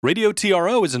Radio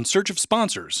TRO is in search of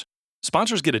sponsors.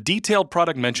 Sponsors get a detailed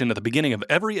product mention at the beginning of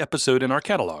every episode in our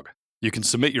catalog. You can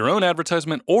submit your own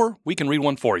advertisement, or we can read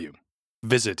one for you.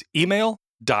 Visit email.tro.bike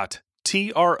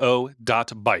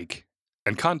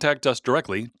and contact us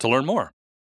directly to learn more.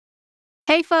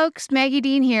 Hey folks, Maggie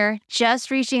Dean here,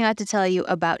 just reaching out to tell you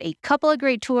about a couple of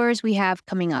great tours we have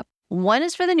coming up. One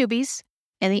is for the newbies,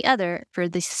 and the other for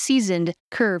the seasoned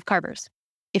curve carvers.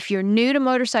 If you're new to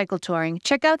motorcycle touring,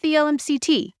 check out the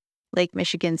LMCT, Lake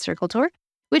Michigan Circle Tour,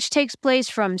 which takes place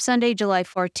from Sunday, July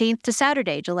 14th to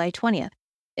Saturday, July 20th.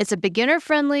 It's a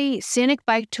beginner-friendly, scenic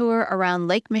bike tour around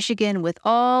Lake Michigan with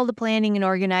all the planning and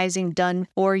organizing done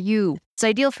for you. It's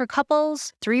ideal for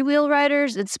couples, three-wheel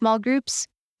riders, and small groups.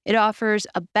 It offers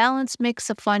a balanced mix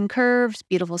of fun curves,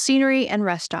 beautiful scenery, and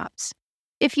rest stops.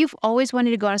 If you've always wanted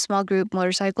to go on a small group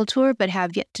motorcycle tour but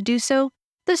have yet to do so,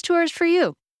 this tour is for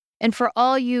you. And for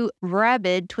all you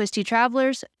rabid, twisty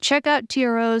travelers, check out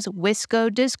TRO's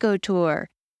Wisco Disco Tour.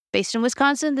 Based in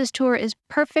Wisconsin, this tour is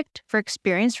perfect for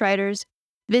experienced riders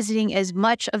visiting as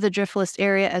much of the Driftless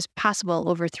area as possible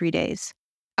over 3 days.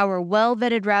 Our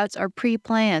well-vetted routes are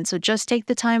pre-planned, so just take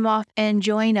the time off and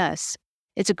join us.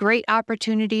 It's a great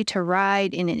opportunity to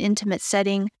ride in an intimate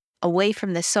setting away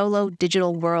from the solo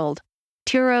digital world.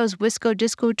 TRO's Wisco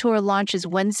Disco Tour launches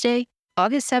Wednesday,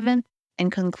 August 7th,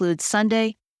 and concludes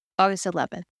Sunday, August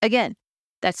 11th. Again,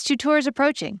 that's 2 tours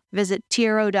approaching. Visit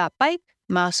tro.bike,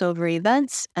 mouse over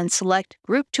events, and select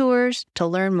group tours to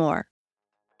learn more.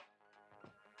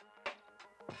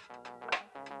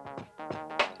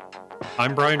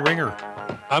 I'm Brian Ringer.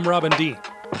 I'm Robin Dean.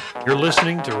 You're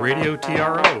listening to Radio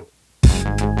TRO.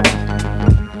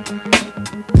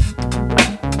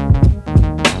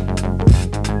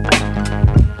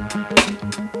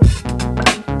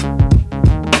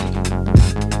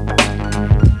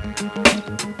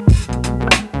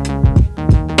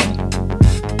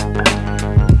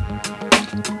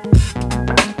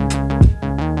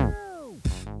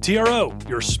 TRO,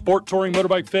 your sport touring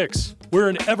motorbike fix. We're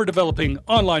an ever-developing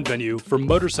online venue for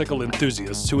motorcycle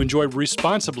enthusiasts who enjoy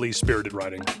responsibly spirited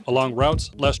riding along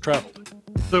routes less traveled.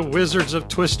 The wizards of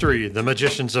twistery, the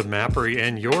magicians of mappery,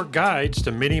 and your guides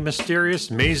to many mysterious,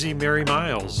 mazy, merry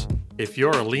miles. If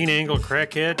you're a lean angle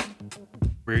crackhead,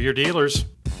 we're your dealers.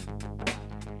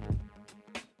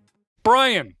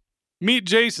 Brian, meet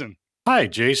Jason. Hi,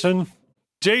 Jason.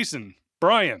 Jason,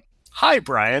 Brian. Hi,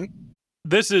 Brian.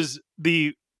 This is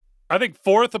the, I think,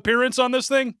 4th appearance on this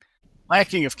thing.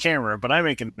 Lacking of camera, but I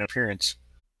make an appearance.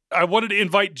 I wanted to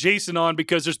invite Jason on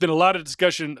because there's been a lot of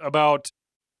discussion about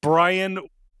Brian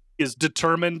is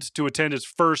determined to attend his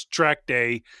first track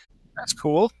day. That's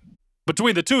cool.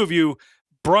 Between the two of you,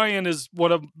 Brian is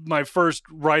one of my first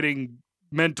riding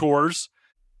mentors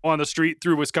on the street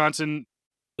through Wisconsin.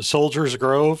 Soldiers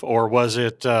Grove, or was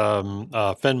it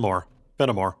Fenimore?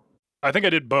 I think I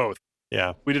did both.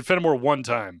 Yeah. We did Fenimore one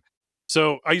time.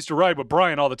 So I used to ride with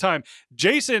Brian all the time.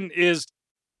 Jason is,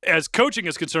 as coaching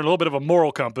is concerned, a little bit of a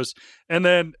moral compass. And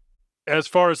then as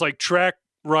far as like track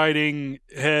riding,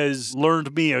 has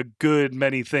learned me a good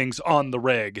many things on the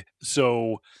reg.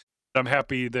 So I'm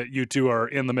happy that you two are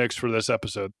in the mix for this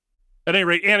episode. At any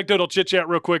rate, anecdotal chit chat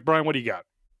real quick. Brian, what do you got?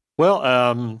 Well,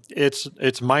 it's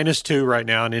 -2 right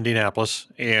now in Indianapolis,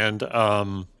 and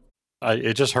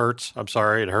it just hurts. I'm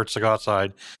sorry, it hurts to go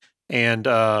outside. And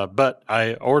but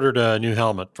I ordered a new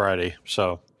helmet Friday,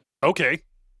 so okay,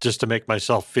 just to make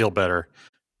myself feel better.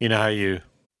 You know how you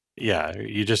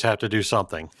just have to do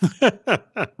something,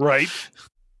 right?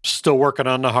 Still working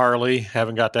on the Harley.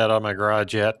 Haven't got that on my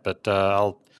garage yet, but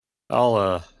I'll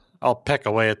peck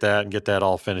away at that and get that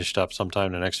all finished up sometime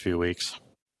in the next few weeks.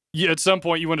 Yeah, at some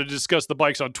point you want to discuss the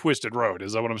bikes on Twisted Road.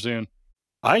 Is that what I'm saying?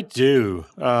 I do.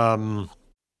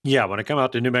 Yeah, when I come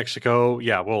out to New Mexico,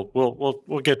 yeah,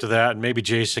 we'll get to that, and maybe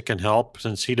Jason can help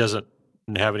since he doesn't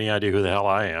have any idea who the hell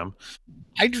I am.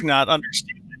 I do not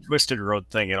understand the Twisted Road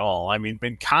thing at all. I mean,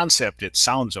 in concept, it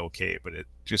sounds okay, but it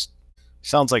just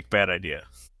sounds like a bad idea.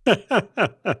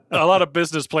 A lot of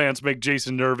business plans make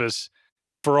Jason nervous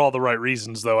for all the right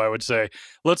reasons, though, I would say.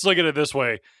 Let's look at it this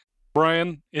way.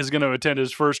 Brian is going to attend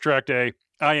his first track day.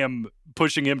 I am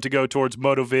pushing him to go towards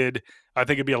MotoVid. I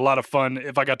think it'd be a lot of fun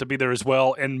if I got to be there as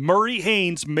well. And Murray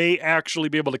Haynes may actually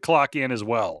be able to clock in as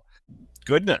well.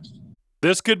 Goodness.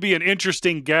 This could be an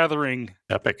interesting gathering.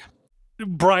 Epic.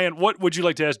 Brian, what would you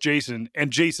like to ask Jason? And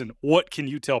Jason, what can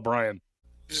you tell Brian?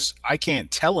 I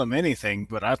can't tell him anything,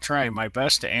 but I'll try my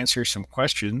best to answer some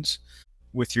questions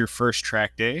with your first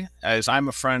track day. As I'm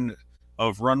a friend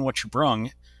of Run What You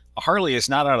Brung, a Harley is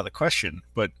not out of the question,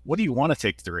 but what do you want to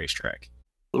take to the racetrack?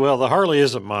 Well, the Harley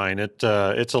isn't mine. It's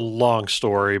a long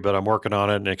story, but I'm working on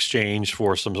it in exchange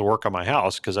for some work on my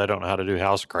house because I don't know how to do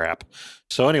house crap.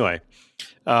 So anyway,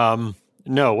 um,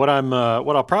 no, what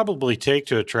I'll probably take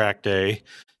to a track day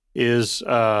is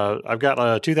I've got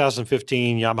a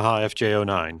 2015 Yamaha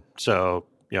FJ09. So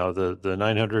the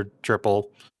 900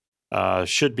 triple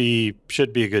should be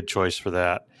a good choice for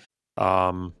that.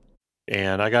 Um,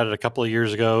 and I got it a couple of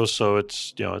years ago, so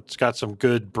it's got some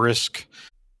good brisk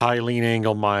high lean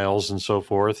angle miles and so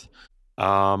forth,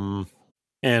 um,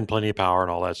 and plenty of power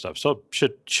and all that stuff. So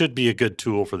should be a good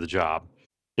tool for the job.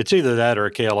 It's either that or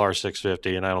a KLR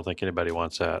 650, and I don't think anybody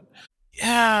wants that.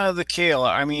 Yeah, the KLR.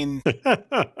 I mean,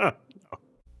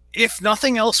 if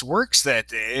nothing else works that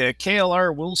day,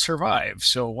 KLR will survive.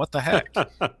 So what the heck?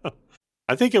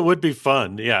 I think it would be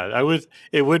fun. Yeah, I would.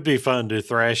 It would be fun to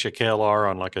thrash a KLR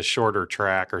on like a shorter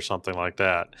track or something like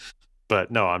that. But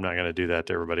no, I'm not going to do that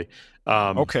to everybody.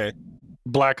 Okay.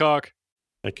 Blackhawk.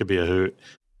 It could be a hoot.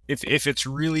 If it's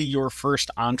really your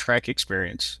first on-track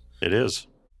experience, It is.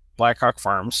 Blackhawk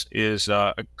Farms is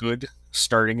a good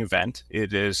starting event.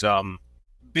 It is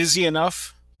busy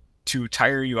enough to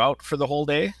tire you out for the whole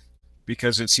day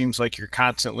because it seems like you're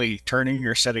constantly turning,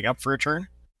 you're setting up for a turn.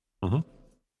 Mhm.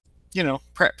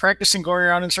 Practicing going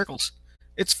around in circles.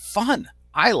 It's fun.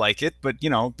 I like it, but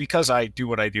because I do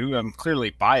what I do, I'm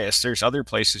clearly biased. There's other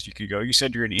places you could go. You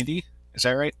said you're in Indy, is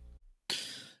that right?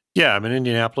 Yeah, I'm in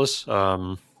Indianapolis.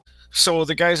 So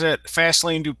the guys at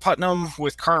Fastlane do Putnam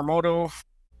with Moto.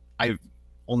 I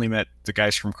only met the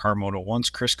guys from Moto once.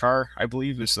 Chris Carr, I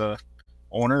believe, is the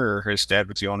owner, or his dad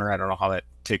was the owner. I don't know how that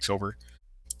takes over.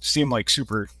 Seem like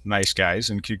super nice guys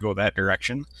and could go that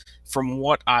direction. From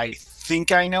what I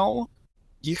think I know,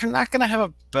 you're not going to have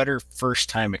a better first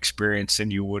time experience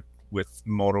than you would with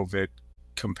MotoVid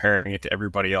comparing it to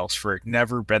everybody else for a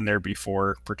never been there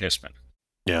before participant.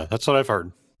 Yeah, that's what I've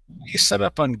heard. You set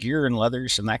up on gear and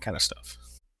leathers and that kind of stuff.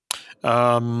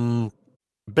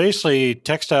 Basically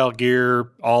textile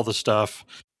gear, all the stuff,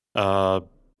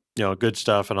 good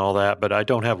stuff and all that, but I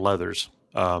don't have leathers.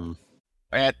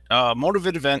 At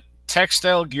MotoVid event,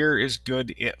 textile gear is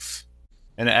good if,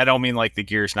 and I don't mean like the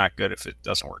gear is not good if it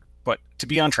doesn't work, but to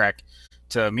be on track,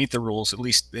 to meet the rules, at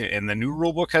least, and the new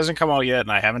rule book hasn't come out yet,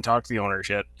 and I haven't talked to the owners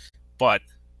yet, but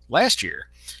last year,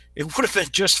 it would have been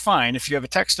just fine if you have a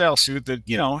textile suit that,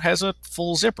 has a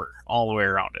full zipper all the way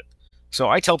around it. So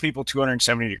I tell people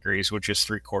 270 degrees, which is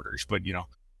 3/4, but,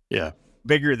 Yeah.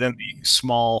 bigger than the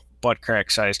small butt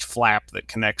crack sized flap that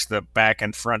connects the back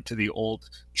and front to the old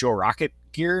Joe Rocket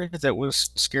gear that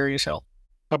was scary as hell.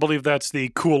 I believe that's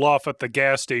the cool off at the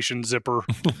gas station zipper.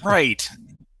 Right.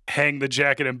 Hang the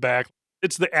jacket in back.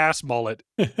 It's the ass mullet.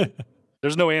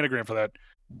 There's no anagram for that.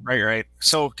 Right.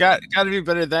 So got to do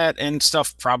better at that and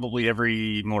stuff probably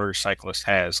every motorcyclist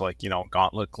has, like,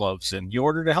 gauntlet gloves, and you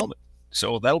ordered a helmet.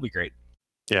 So that'll be great.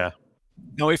 Yeah.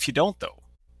 No, if you don't, though,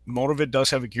 Motovid does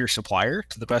have a gear supplier.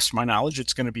 To the best of my knowledge,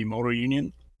 it's going to be Moto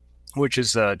Union, which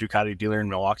is a Ducati dealer in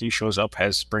Milwaukee. Shows up,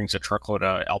 brings a truckload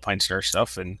of Alpine Star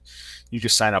stuff, and you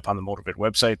just sign up on the Motovid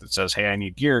website that says, "Hey, I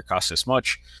need gear. It costs this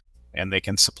much," and they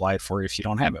can supply it for you if you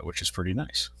don't have it, which is pretty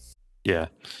nice. Yeah.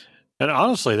 And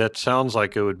honestly, that sounds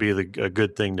like it would be a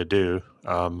good thing to do.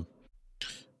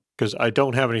 Because I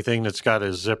don't have anything that's got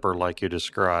a zipper like you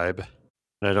describe.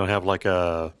 And I don't have like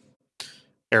a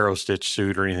arrow stitch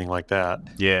suit or anything like that.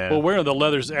 Yeah. Well, wearing the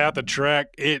leathers at the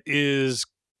track, it is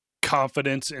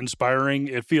confidence inspiring.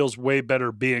 It feels way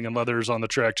better being in leathers on the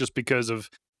track just because of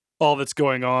all that's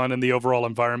going on in the overall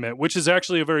environment, which is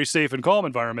actually a very safe and calm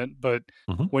environment. But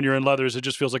when you're in leathers, it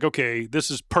just feels like, okay, this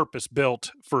is purpose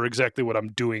built for exactly what I'm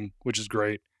doing, which is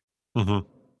great. Mm-hmm.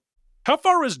 How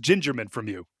far is Gingerman from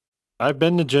you? I've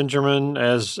been to Gingerman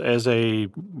as a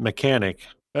mechanic.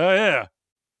 Oh, yeah.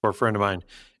 For a friend of mine.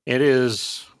 It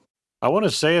is, I want to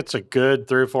say it's a good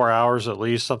 3 or 4 hours at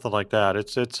least, something like that.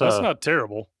 It's That's not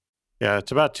terrible. Yeah,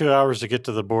 it's about 2 hours to get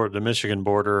to the Michigan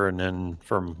border, and then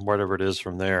from whatever it is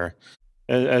from there.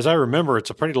 As I remember,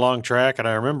 it's a pretty long track, and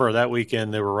I remember that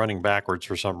weekend they were running backwards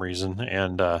for some reason,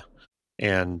 and I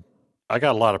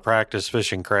got a lot of practice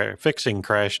fixing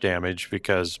crash damage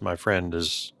because my friend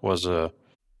was a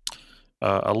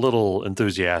little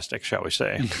enthusiastic, shall we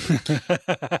say.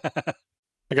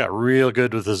 I got real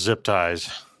good with the zip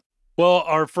ties. Well,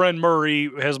 our friend Murray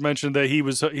has mentioned that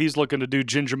he's looking to do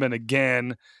Gingerman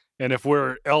again, and if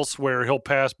we're elsewhere, he'll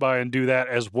pass by and do that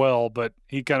as well, but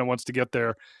he kind of wants to get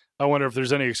there. I wonder if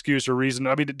there's any excuse or reason.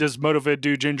 I mean, does Motovid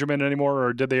do Gingerman anymore,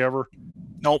 or did they ever?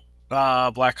 Nope.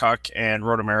 Blackhawk and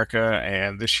Road America,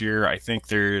 and this year I think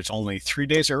there's only 3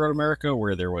 days at Road America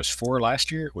where there was 4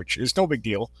 last year, which is no big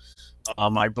deal.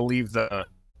 I believe the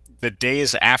the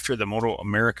days after the Moto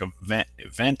America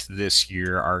event this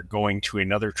year are going to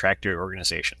another track day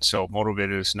organization. So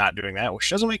MotoVid is not doing that, which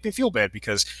doesn't make me feel bad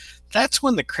because that's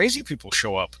when the crazy people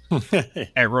show up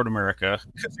at Road America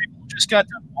because they just got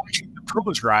done watching the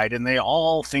pros ride and they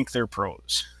all think they're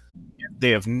pros.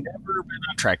 They have never been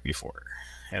on track before,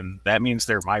 and that means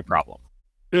they're my problem.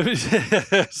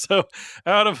 So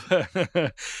out of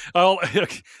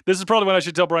this is probably when I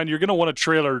should tell Brian you're going to want a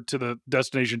trailer to the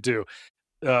destination too.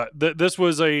 This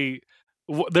was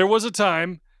there was a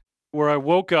time where I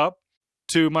woke up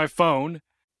to my phone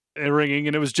ringing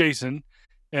and it was Jason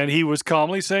and he was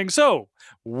calmly saying, "So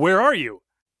where are you?"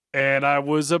 And I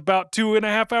was about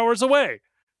 2.5 hours away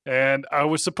and I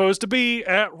was supposed to be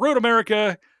at Road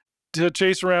America to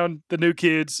chase around the new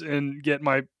kids and get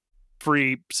my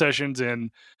free sessions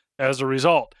in. As a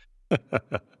result,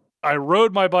 I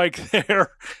rode my bike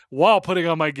there while putting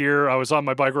on my gear. I was on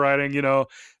my bike riding,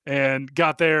 and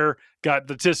got there, got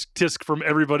the tisk from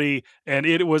everybody, and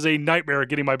it was a nightmare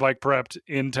getting my bike prepped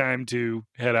in time to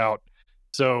head out.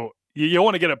 So you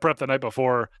want to get it prepped the night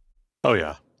before. Oh,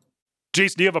 yeah.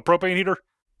 Jason, do you have a propane heater?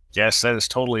 Yes, that is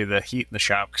totally the heat in the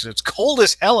shop because it's cold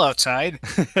as hell outside.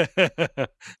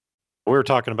 We were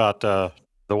talking about the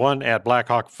one at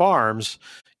Blackhawk Farms,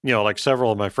 like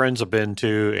several of my friends have been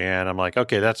to, and I'm like,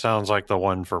 okay, that sounds like the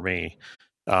one for me.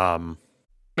 At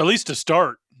least to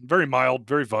start, very mild,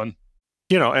 very fun.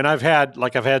 And I've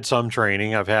had some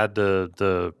training. I've had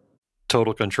the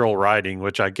total control riding,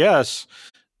 which I guess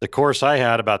the course I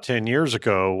had about 10 years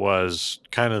ago was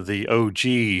kind of the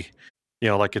OG.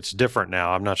 Like it's different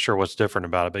now. I'm not sure what's different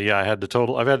about it, but yeah, I've had the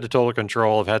total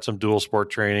control. I've had some dual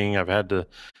sport training. I've had the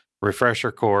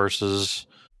refresher courses,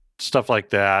 stuff like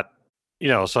that.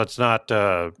 So it's not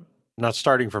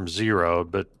starting from zero,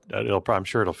 but I'm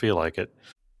sure it'll feel like it.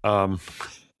 Well,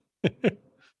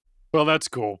 that's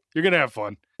cool. You're gonna have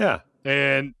fun. Yeah.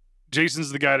 And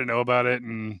Jason's the guy to know about it.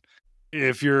 And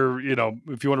if you're,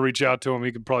 if you want to reach out to him,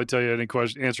 he can probably tell you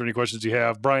answer any questions you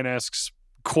have. Brian asks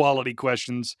quality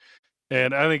questions,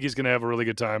 and I think he's gonna have a really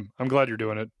good time. I'm glad you're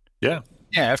doing it. Yeah.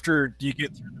 Yeah, after you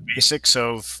get through the basics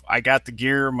of I got the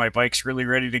gear, my bike's really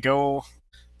ready to go,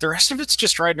 the rest of it's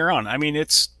just riding around. I mean,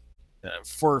 it's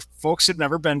for folks that have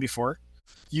never been before,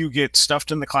 you get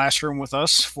stuffed in the classroom with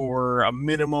us for a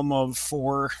minimum of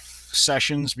 4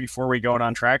 sessions before we go out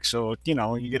on track. So,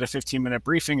 you get a 15-minute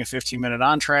briefing, a 15-minute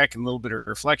on track, and a little bit of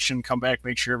reflection, come back,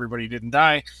 make sure everybody didn't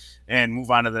die, and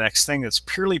move on to the next thing that's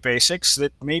purely basics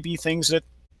that may be things that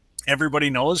everybody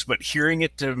knows, but hearing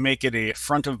it to make it a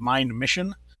front of mind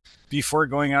mission before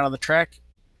going out on the track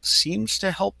seems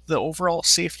to help the overall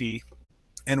safety,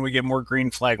 and we get more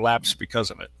green flag laps because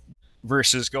of it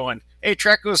versus going, "Hey,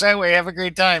 track goes that way, have a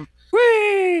great time."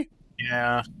 Whee!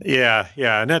 Yeah,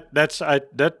 and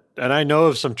I know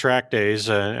of some track days,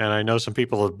 and I know some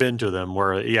people have been to them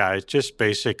where, it's just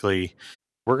basically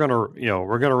we're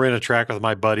gonna rent a track with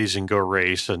my buddies and go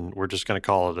race, and we're just gonna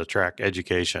call it a track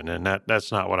education, and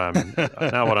that's not what I'm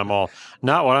not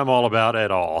what I'm all about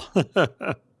at all.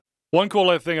 One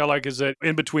cool thing I like is that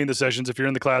in between the sessions, if you're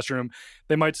in the classroom,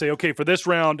 they might say, okay, for this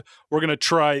round, we're going to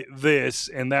try this,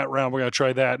 and that round, we're going to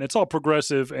try that. And it's all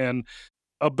progressive and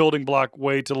a building block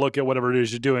way to look at whatever it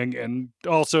is you're doing and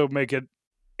also make it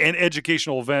an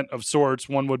educational event of sorts.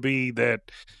 One would be that,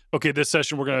 okay, this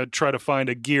session, we're going to try to find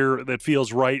a gear that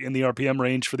feels right in the RPM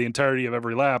range for the entirety of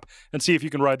every lap and see if you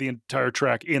can ride the entire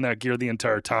track in that gear the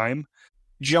entire time.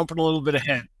 Jumping a little bit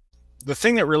ahead. The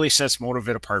thing that really sets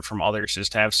MotoVid apart from others is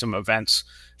to have some events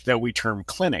that we term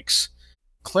clinics.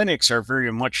 Clinics are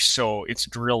very much so, it's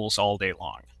drills all day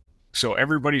long. So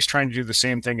everybody's trying to do the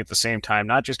same thing at the same time,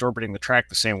 not just orbiting the track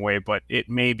the same way, but it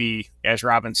may be, as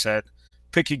Robin said,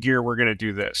 pick a gear, we're going to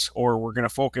do this, or we're going to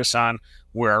focus on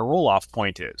where our roll-off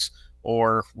point is,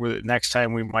 or next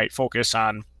time we might focus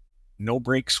on no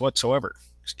brakes whatsoever,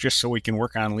 just so we can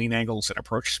work on lean angles and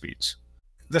approach speeds.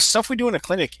 The stuff we do in a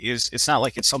clinic it's not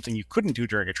like it's something you couldn't do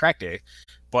during a track day,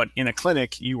 but in a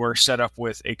clinic, you are set up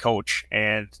with a coach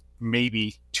and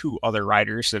maybe 2 other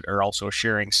riders that are also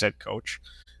sharing said coach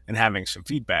and having some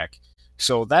feedback.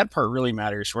 So that part really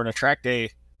matters. We're in a track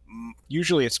day.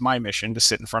 Usually it's my mission to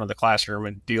sit in front of the classroom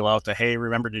and deal out the, hey,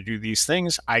 remember to do these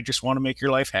things. I just want to make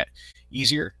your life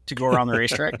easier to go around the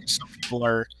racetrack. Some people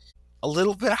are a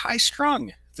little bit high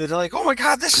strung. They're like, oh my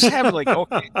God, this is happening. Like,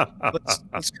 okay,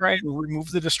 let's try and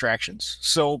remove the distractions.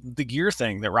 So the gear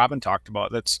thing that Robin talked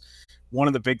about, that's one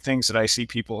of the big things that I see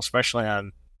people, especially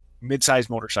on mid-sized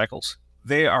motorcycles,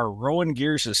 they are rowing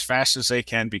gears as fast as they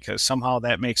can because somehow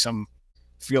that makes them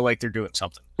feel like they're doing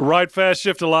something. Ride fast,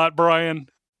 shift a lot, Brian.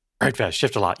 Ride fast,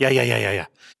 shift a lot. Yeah.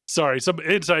 Sorry, some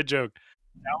inside joke.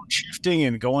 downshifting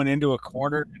and going into a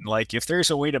corner. And like, if there's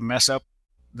a way to mess up,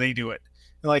 they do it.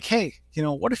 They're like, hey,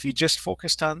 what if you just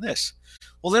focused on this?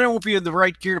 Well, then it won't be in the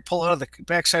right gear to pull out of the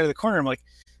backside of the corner. I'm like,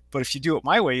 but if you do it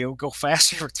my way, you'll go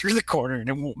faster through the corner and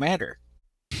it won't matter.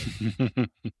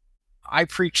 I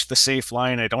preach the safe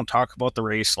line. I don't talk about the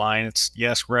race line. It's,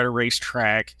 yes, we're at a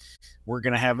racetrack. We're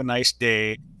going to have a nice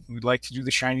day. We'd like to do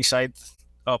the shiny side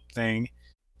up thing.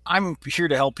 I'm here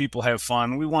to help people have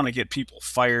fun. We want to get people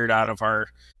fired out of our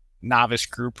novice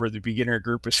group or the beginner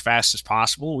group as fast as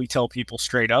possible. We tell people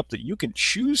straight up that you can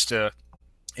choose to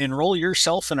enroll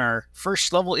yourself in our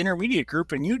first level intermediate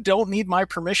group, and you don't need my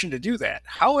permission to do that.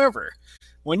 However,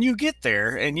 when you get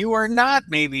there and you are not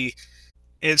maybe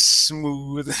as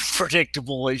smooth and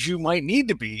predictable as you might need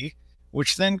to be,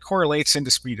 which then correlates into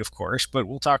speed, of course, but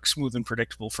we'll talk smooth and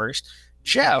predictable first.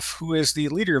 Jeff, who is the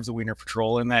leader of the Wiener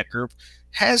Patrol in that group,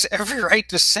 has every right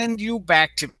to send you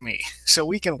back to me so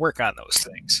we can work on those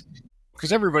things.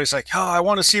 Because everybody's like, oh, I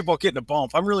want to see about getting a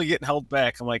bump. I'm really getting held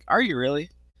back. I'm like, are you really?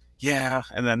 Yeah.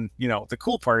 And then, the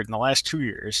cool part in the last 2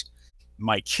 years,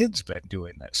 my kid's been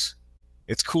doing this.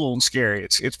 It's cool and scary.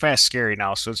 It's past scary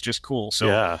now, so it's just cool. So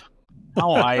Yeah.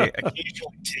 now I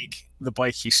occasionally take the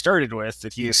bike he started with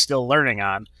that he is still learning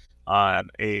on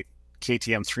a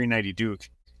KTM 390 Duke,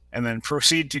 and then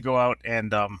proceed to go out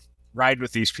and ride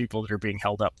with these people that are being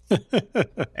held up,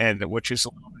 and which is a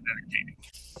little bit entertaining,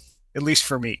 at least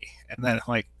for me. And then I'm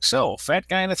like, so fat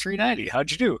guy in a 390,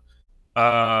 how'd you do?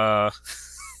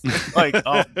 Like,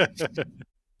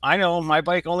 I know my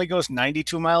bike only goes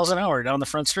 92 miles an hour down the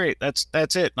front straight. That's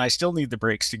it. And I still need the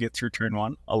brakes to get through turn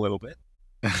one a little bit.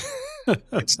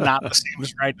 It's not the same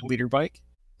as riding a leader bike.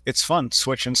 It's fun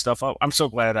switching stuff up. I'm so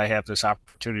glad I have this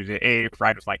opportunity to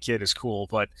ride with my kid is cool.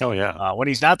 But Oh yeah. when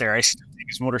he's not there, I still take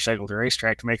his motorcycle to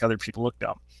racetrack to make other people look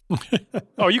dumb.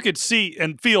 Oh, you could see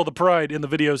and feel the pride in the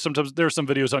videos. Sometimes there's some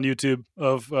videos on YouTube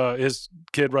of his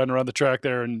kid riding around the track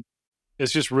there, and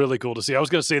it's just really cool to see. I was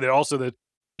going to say that also that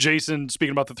Jason,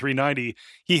 speaking about the 390,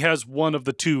 he has one of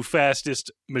the two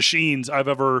fastest machines I've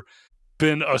ever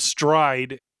been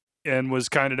astride, and was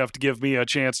kind enough to give me a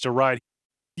chance to ride.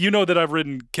 You know that I've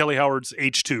ridden Kelly Howard's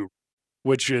H2,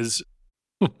 which is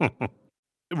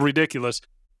ridiculous.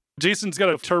 Jason's got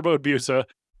a turbo Busa.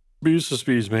 Busa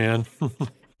speeds, man. And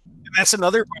that's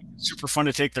another super fun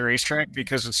to take the racetrack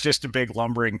because it's just a big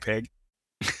lumbering pig.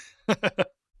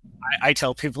 I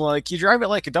tell people, like, you drive it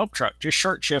like a dump truck, just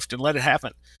short shift and let it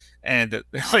happen. And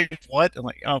they're like, what? I'm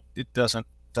like, oh, it doesn't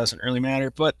really matter,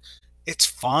 but it's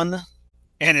fun.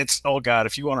 And it's, oh God,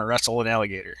 if you want to wrestle an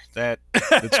alligator,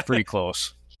 it's pretty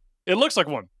close. It looks like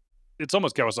one. It's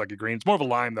almost Kawasaki green. It's more of a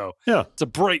lime, though. Yeah. It's a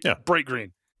bright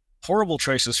green. Horrible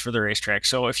choices for the racetrack.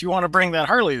 So if you want to bring that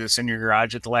Harley that's in your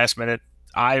garage at the last minute,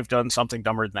 I've done something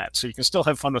dumber than that. So you can still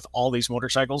have fun with all these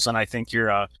motorcycles, and I think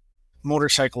your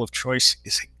motorcycle of choice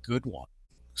is a good one.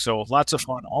 So lots of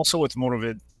fun. Also with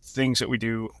Motovid, things that we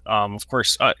do, of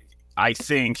course, I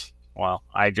think, well,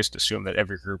 I just assume that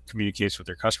every group communicates with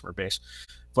their customer base,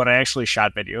 but I actually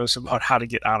shot videos about how to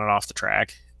get on and off the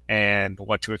track and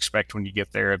what to expect when you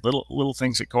get there. Little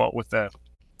things that go out with the,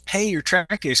 hey, your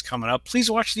track is coming up.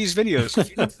 Please watch these videos. If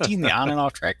you haven't seen the on and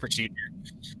off track procedure,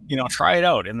 try it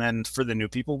out. And then for the new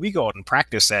people, we go out and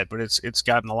practice that, but it's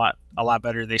gotten a lot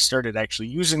better. They started actually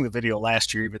using the video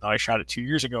last year, even though I shot it 2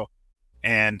 years ago.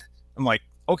 And I'm like,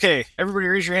 okay, everybody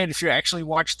raise your hand if you actually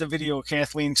watched the video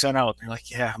Kathleen sent out. They're like,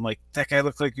 yeah. I'm like, that guy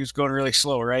looked like he was going really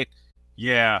slow, right?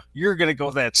 Yeah, you're going to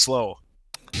go that slow.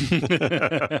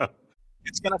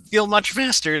 It's going to feel much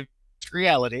faster. It's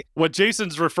reality. What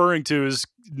Jason's referring to is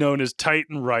known as tight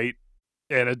and right,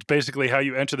 and it's basically how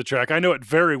you enter the track. I know it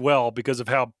very well because of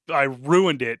how I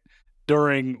ruined it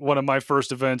during one of my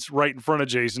first events right in front of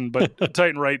Jason. But tight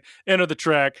and right, enter the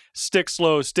track, stick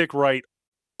slow, stick right,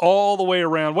 all the way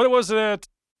around. What was it at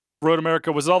Road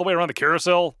America? Was it all the way around the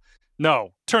carousel?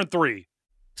 No, turn 3.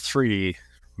 3,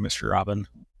 Mr. Robin.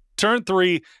 Turn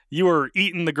 3, you are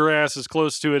eating the grass as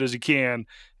close to it as you can.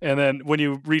 And then when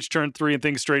you reach turn 3 and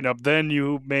things straighten up, then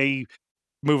you may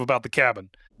move about the cabin.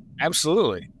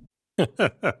 Absolutely.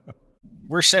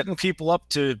 We're setting people up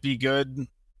to be good.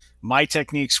 My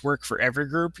techniques work for every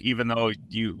group, even though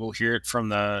you will hear it from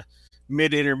the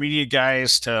mid-intermediate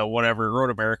guys to whatever Road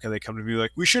America. They come to be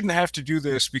like, we shouldn't have to do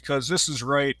this because this is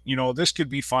right. This could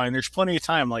be fine. There's plenty of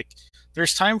time. Like,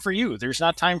 there's time for you. There's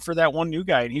not time for that one new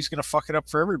guy, and he's going to fuck it up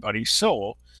for everybody.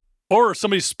 So, or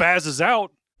somebody spazzes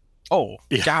out. Oh,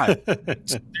 God.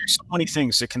 There's so many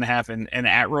things that can happen. And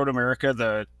at Road America,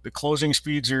 the closing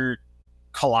speeds are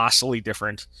colossally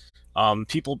different.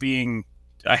 People being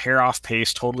a hair off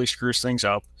pace totally screws things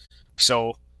up.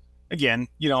 So again,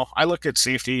 I look at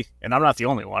safety, and I'm not the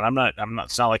only one.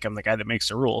 It's not like I'm the guy that makes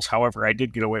the rules. However, I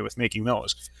did get away with making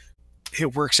those.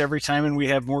 It works every time, and we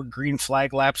have more green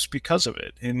flag laps because of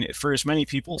it. And for as many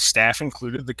people, staff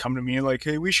included, that come to me like,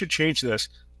 hey, we should change this.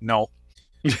 No.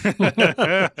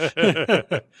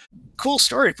 Cool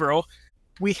story, bro.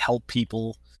 We help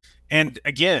people. And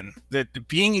again, that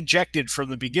being ejected from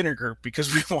the beginner group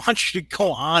because we want you to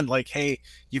go on like, hey,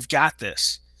 you've got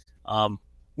this.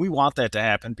 We want that to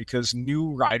happen because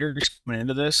new riders coming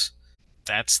into this,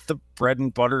 that's the bread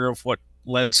and butter of what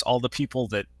lets all the people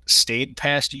that stayed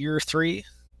past year 3,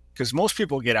 because most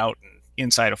people get out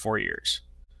inside of 4 years.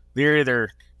 They're either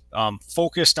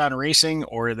focused on racing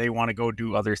or they want to go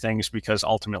do other things because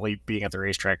ultimately being at the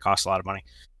racetrack costs a lot of money.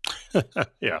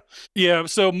 Yeah.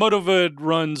 So Motovid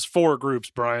runs 4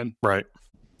 groups, Brian. Right.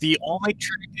 The only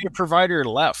track provider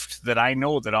left that I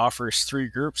know that offers 3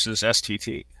 groups is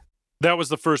STT. That was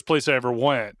the first place I ever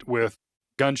went with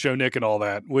Gun Show Nick and all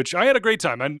that, which I had a great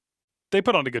time. And they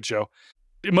put on a good show.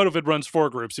 Motovid runs 4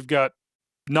 groups. You've got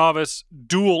novice,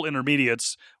 dual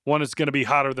intermediates. One is going to be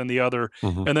hotter than the other.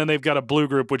 Mhm. And then they've got a blue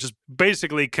group, which is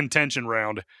basically contention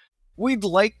round. We'd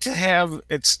like to have,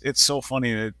 it's so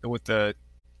funny that with the,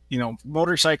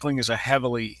 motorcycling is a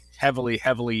heavily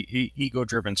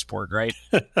ego-driven sport, right?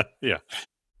 Yeah.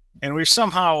 And we're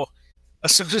somehow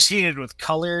associated with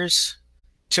colors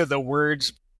to the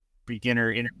words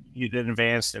beginner, intermediate, and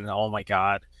advanced, and oh my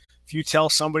God. If you tell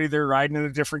somebody they're riding in a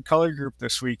different color group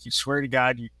this week, you swear to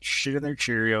God, you shit in their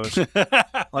Cheerios.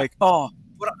 Like, oh,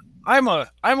 but I'm a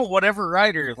whatever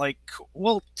rider. Like,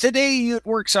 well, today it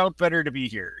works out better to be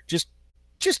here. Just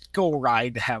go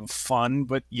ride to have fun.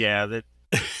 But yeah, that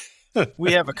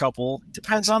we have a couple.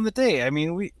 Depends on the day. I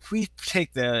mean, we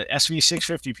take the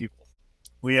SV650 people.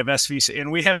 We have SV,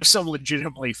 and we have some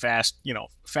legitimately fast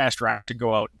ride to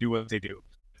go out and do what they do.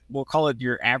 We'll call it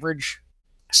your average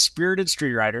spirited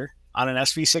street rider on an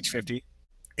SV650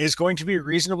 is going to be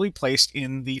reasonably placed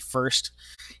in the first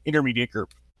intermediate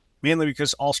group, mainly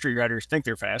because all street riders think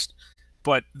they're fast.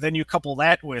 But then you couple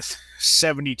that with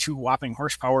 72 whopping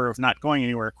horsepower of not going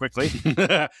anywhere quickly.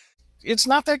 It's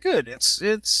not that good. It's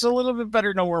a little bit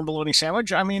better than a warm bologna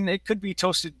sandwich. I mean, it could be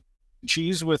toasted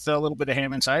cheese with a little bit of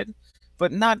ham inside,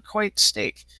 but not quite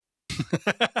steak.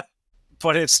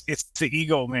 But it's the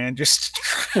ego, man, just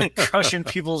crushing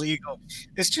people's ego.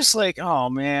 It's just like,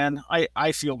 oh man,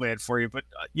 I feel bad for you, but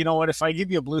you know what? If I give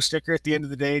you a blue sticker at the end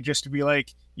of the day, just to be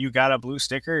like, you got a blue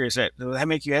sticker, does that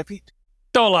make you happy?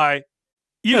 Don't lie.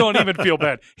 You don't even feel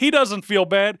bad. He doesn't feel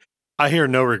bad. I hear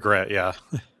no regret. Yeah.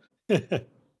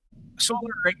 So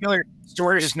the regular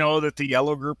stores know that the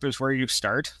yellow group is where you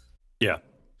start. Yeah.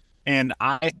 And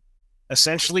I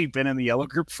essentially been in the yellow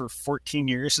group for 14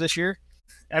 years this year.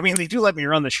 I mean, they do let me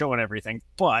run the show and everything,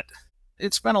 but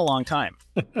it's been a long time.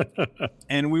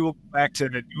 And we will go back to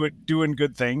doing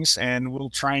good things, and we'll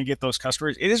try and get those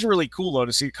customers. It is really cool, though,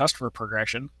 to see customer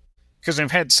progression, because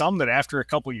I've had some that after a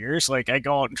couple years, like, I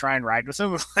go out and try and ride with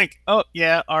them. Like, oh,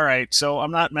 yeah, all right, so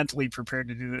I'm not mentally prepared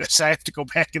to do this. I have to go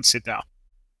back and sit down.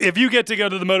 If you get to go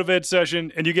to the Motovid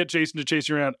session and you get Jason to chase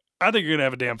you around, I think you're going to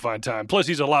have a damn fine time. Plus,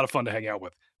 he's a lot of fun to hang out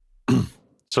with.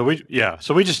 So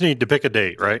we just need to pick a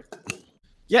date, right?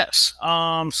 Yes. So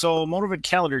Motovid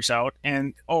calendar's out,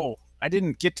 and I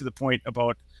didn't get to the point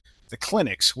about the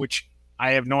clinics, which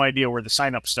I have no idea where the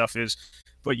sign-up stuff is,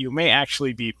 but you may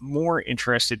actually be more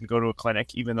interested in go to a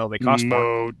clinic, even though they cost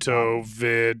more.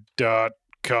 Motovid.com.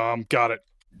 Got it.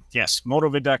 Yes,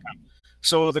 motovid.com.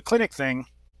 So the clinic thing,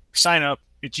 sign up.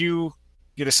 It's you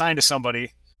get assigned to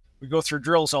somebody. We go through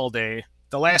drills all day.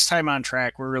 The last time on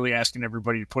track, we're really asking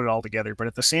everybody to put it all together, but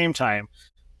at the same time,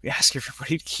 we ask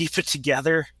everybody to keep it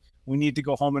together. We need to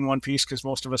go home in one piece because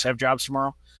most of us have jobs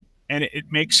tomorrow. And it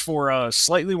makes for a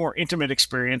slightly more intimate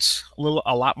experience, a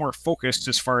lot more focused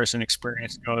as far as an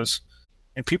experience goes.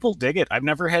 And people dig it. I've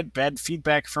never had bad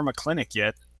feedback from a clinic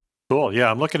yet. Cool.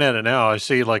 Yeah, I'm looking at it now. I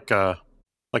see I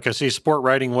see Sport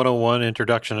Riding 101,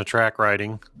 Introduction to Track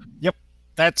Riding. Yep.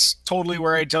 That's totally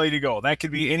where I tell you to go. That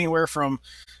could be anywhere from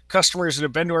customers that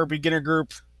have been to our beginner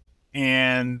group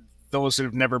and those that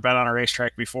have never been on a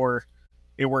racetrack before.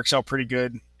 It works out pretty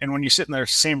good. And when you sit in the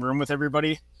same room with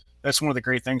everybody, that's one of the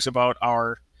great things about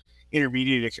our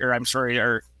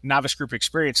our novice group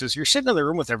experiences. You're sitting in the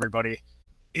room with everybody.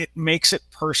 It makes it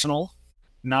personal,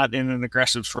 not in an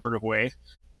aggressive sort of way.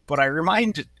 But I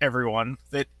remind everyone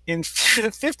that in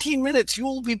 15 minutes, you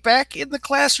will be back in the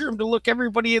classroom to look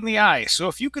everybody in the eye. So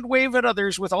if you could wave at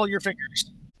others with all your fingers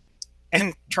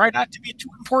and try not to be too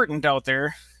important out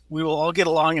there, we will all get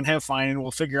along and have fun, and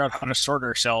we'll figure out how to sort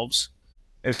ourselves.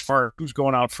 as far as who's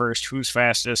going out first, who's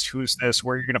fastest, who's this,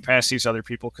 where you're going to pass these other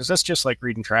people, because that's just like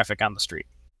reading traffic on the street.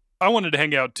 I wanted to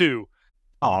hang out too.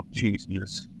 Oh,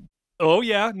 Jesus. Oh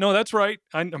yeah, no, that's right.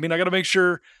 I mean, I got to make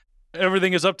sure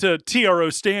everything is up to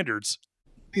TRO standards.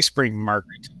 Please bring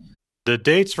Margaret. The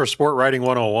dates for Sport Riding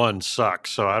 101 suck,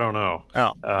 so I don't know.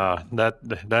 Oh.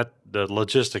 That the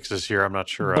logistics this year, I'm not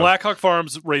sure of. Blackhawk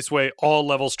Farms Raceway, all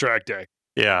levels track day.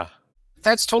 Yeah.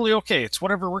 That's totally okay. It's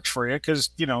whatever works for you, because,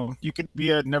 you know, you could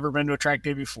be never been to a track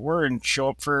day before and show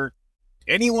up for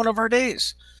any one of our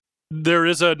days. There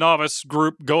is a novice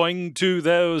group going to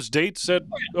those dates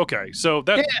okay, so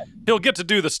that he'll get to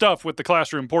do the stuff with the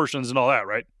classroom portions and all that,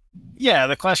 right? Yeah,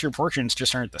 the classroom portions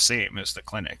just aren't the same as the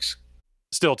clinics.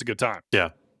 Still, it's a good time. Yeah.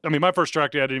 I mean, my first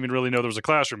track day, I didn't even really know there was a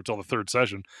classroom until the third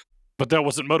session, but that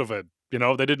wasn't Motovid. You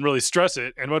know, they didn't really stress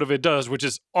it, and Motovid does, which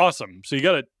is awesome. So you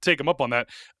got to take them up on that.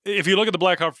 If you look at the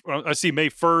Blackhawk, I see May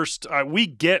 1st. We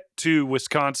get to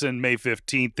Wisconsin May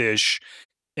 15th-ish,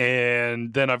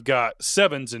 and then I've got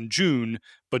sevens in June,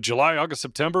 but July, August,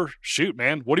 September, shoot,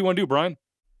 man. What do you want to do, Brian?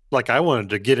 Like, I wanted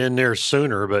to get in there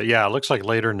sooner, but yeah, it looks like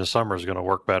later in the summer is going to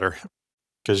work better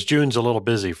because June's a little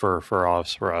busy for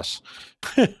us.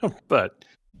 But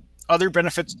other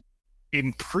benefits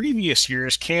in previous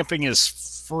years, camping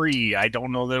is free. I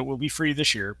don't know that it will be free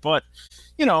this year, but,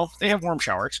 you know, they have warm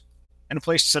showers and a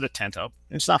place to set a tent up.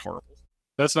 It's not horrible.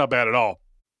 That's not bad at all.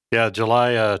 Yeah,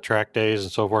 July track days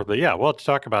and so forth. But yeah, we'll have to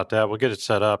talk about that. We'll get it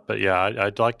set up. But yeah,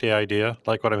 I'd like the idea.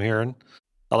 Like what I'm hearing.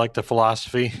 I like the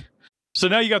philosophy. So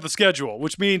now you got the schedule,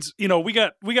 which means, you know, we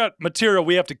got material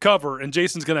we have to cover, and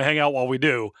Jason's going to hang out while we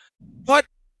do. What?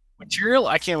 Material?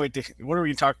 I can't wait to... What are we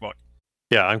going to talk about?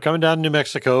 Yeah, I'm coming down to New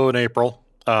Mexico in April.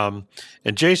 And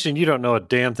Jason, you don't know a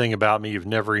damn thing about me. You've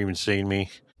never even seen me.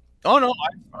 Oh, no.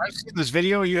 I've seen this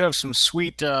video. You have some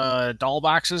sweet doll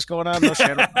boxes going on. No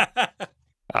shadow.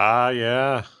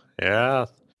 Yeah.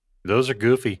 Those are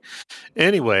goofy.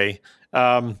 Anyway,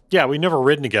 yeah, we've never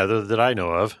ridden together that I know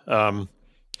of.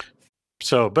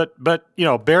 So, but you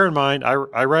know, bear in mind, I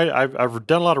ride. I've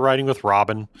done a lot of riding with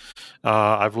Robin.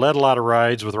 I've led a lot of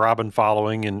rides with Robin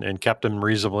following and kept him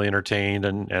reasonably entertained.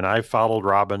 And I've followed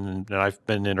Robin and I've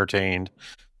been entertained.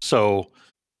 So,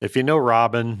 if you know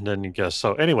Robin, then you guess.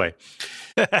 So, anyway,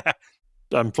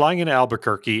 I'm flying into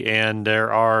Albuquerque, and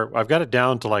I've got it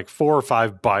down to like 4 or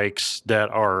 5 bikes that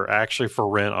are actually for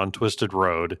rent on Twisted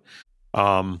Road.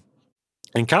 And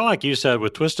kind of like you said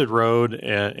with Twisted Road,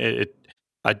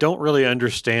 I don't really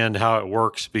understand how it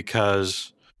works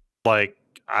because, like,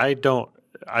 how do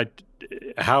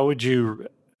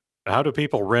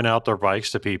people rent out their bikes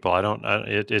to people?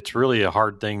 It's really a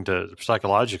hard thing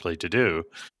psychologically to do.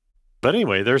 But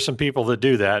anyway, there's some people that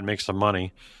do that and make some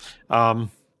money. And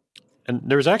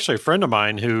there's actually a friend of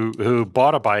mine who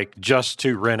bought a bike just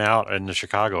to rent out in the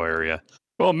Chicago area.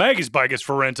 Well, Maggie's bike is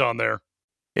for rent on there.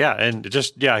 Yeah, and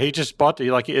he just bought it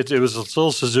was a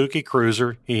little Suzuki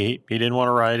Cruiser. He didn't want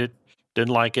to ride it,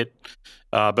 didn't like it,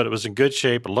 but it was in good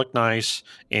shape. It looked nice,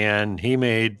 and he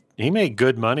made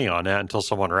good money on that until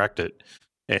someone wrecked it,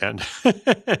 and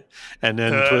and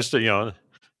then twisted, you know,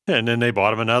 and then they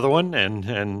bought him another one,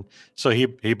 and so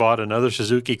he bought another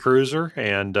Suzuki Cruiser,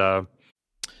 and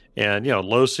you know,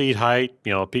 low seat height,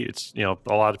 you know, it's, you know,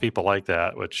 a lot of people like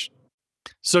that, which.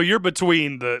 So you're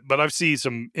between but I've seen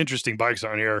some interesting bikes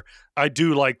on here. I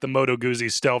do like the Moto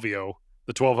Guzzi Stelvio,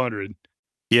 the 1200.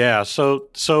 Yeah, so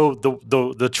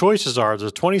the choices are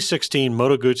the 2016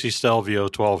 Moto Guzzi Stelvio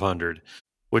 1200,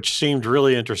 which seemed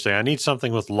really interesting. I need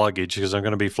something with luggage because I'm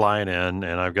going to be flying in,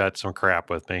 and I've got some crap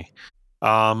with me.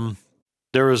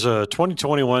 There was a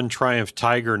 2021 Triumph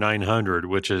Tiger 900,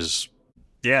 which is...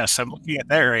 Yes, I'm looking at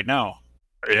that right now.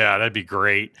 Yeah, that'd be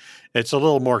great. It's a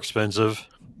little more expensive.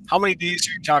 How many days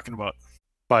are you talking about?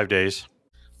 5 days.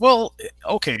 Well,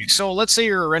 okay, so let's say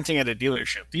you're renting at a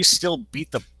dealership. You still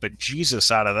beat the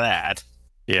bejesus out of that.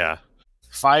 Yeah.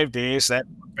 5 days, that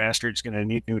bastard's going to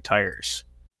need new tires.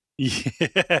 Yeah,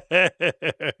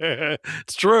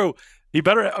 it's true. You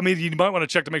might want to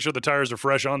check to make sure the tires are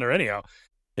fresh on there anyhow.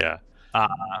 Yeah. I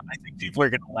think people are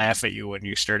going to laugh at you when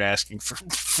you start asking for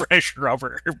fresh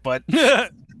rubber, but,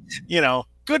 you know,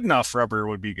 good enough rubber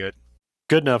would be good.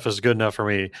 Good enough is good enough for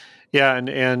me. Yeah,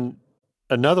 and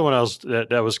another one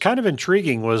that was kind of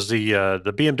intriguing was the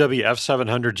BMW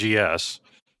F700 GS,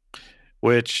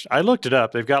 which I looked it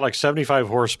up. They've got like 75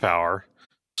 horsepower,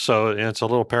 so it's a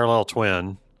little parallel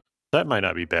twin. That might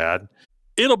not be bad.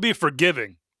 It'll be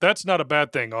forgiving. That's not a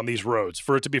bad thing on these roads,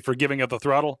 for it to be forgiving at the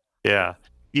throttle. Yeah.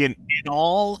 In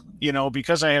all, you know,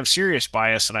 because I have serious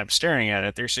bias and I'm staring at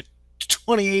it, there's a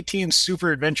 2018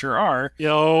 Super Adventure R.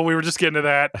 Yo, we were just getting to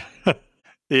that.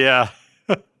 Yeah.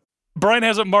 Brian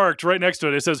has it marked right next to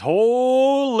it. It says,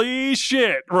 holy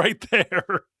shit, right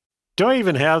there. Do I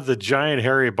even have the giant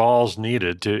hairy balls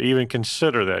needed to even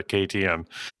consider that KTM?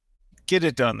 Get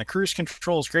it done. The cruise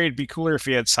control is great. It'd be cooler if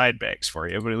he had side bags for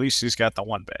you, but at least he's got the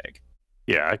one bag.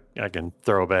 Yeah, I can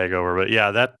throw a bag over, but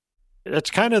yeah,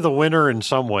 that's kind of the winner in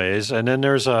some ways. And then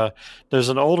there's an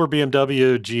older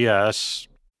BMW GS.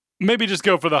 Maybe just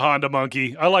go for the Honda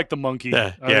Monkey. I like the Monkey.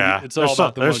 Yeah, it's all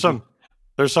about the Monkey.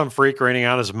 There's some freak raining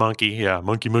on his monkey. Yeah,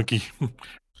 monkey.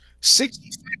 $65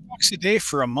 a day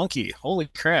for a monkey. Holy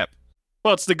crap.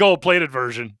 Well, it's the gold-plated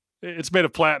version. It's made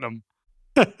of platinum.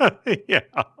 Yeah.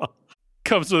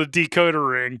 Comes with a decoder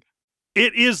ring.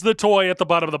 It is the toy at the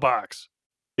bottom of the box.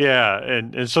 Yeah,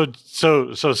 and so it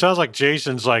sounds like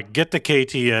Jason's like, get the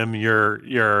KTM.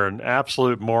 You're an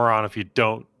absolute moron if you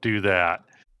don't do that.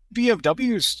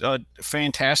 BMW's a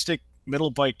fantastic middle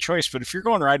bike choice, but if you're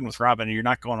going riding with Robin and you're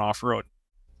not going off-road,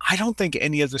 I don't think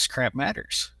any of this crap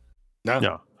matters.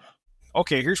 No.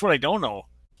 Okay, here's what I don't know.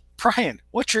 Brian,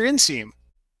 what's your inseam?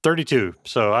 32.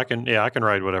 So I can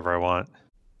ride whatever I want.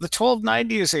 The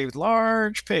 1290 is a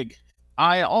large pig.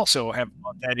 I also have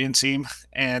that inseam,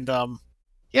 and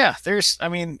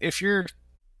if you're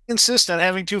insist on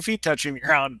having 2 feet touching the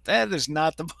ground, that is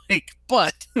not the bike.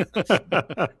 But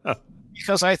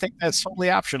because I think that's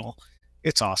totally optional,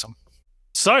 it's awesome.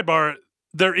 Sidebar,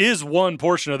 there is one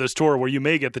portion of this tour where you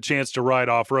may get the chance to ride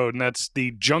off-road, and that's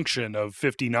the junction of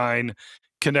 59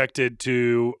 connected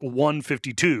to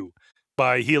 152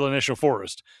 by Gila National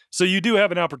Forest. So you do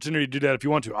have an opportunity to do that if you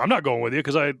want to. I'm not going with you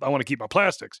because I want to keep my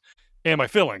plastics and my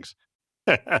fillings.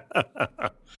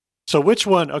 So which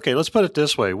one, okay, let's put it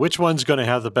this way. Which one's going to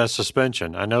have the best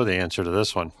suspension? I know the answer to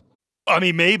this one. I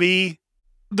mean, maybe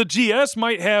the GS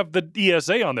might have the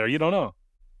ESA on there. You don't know.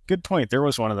 Good point. There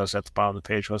was one of those at the bottom of the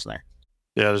page, wasn't there?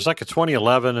 Yeah, there's like a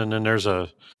 2011, and then there's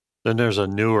a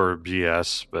newer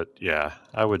GS. But yeah,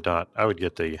 I would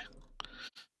get the.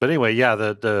 But anyway, yeah,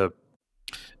 the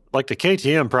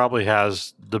KTM probably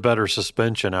has the better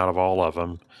suspension out of all of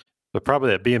them. But probably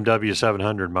that BMW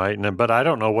 700 might. But I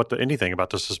don't know anything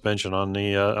about the suspension on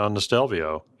the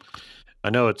Stelvio. I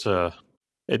know it's and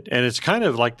it's kind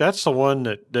of like that's the one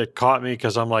that caught me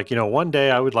because I'm like, one day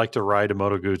I would like to ride a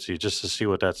Moto Guzzi just to see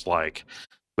what that's like.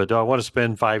 But do I want to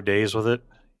spend 5 days with it?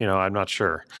 I'm not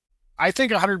sure. I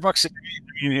think $100 a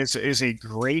day is a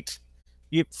great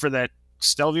for that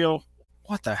Stelvio.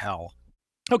 What the hell?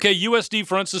 Okay, USD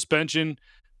front suspension,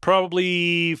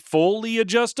 probably fully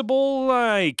adjustable.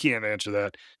 I can't answer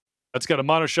that. It's got a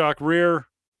monoshock rear.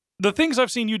 The things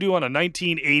I've seen you do on a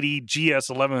 1980 GS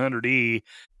 1100E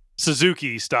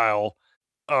Suzuki style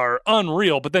are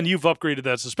unreal, but then you've upgraded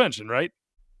that suspension, right?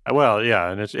 Well,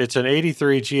 yeah, and it's an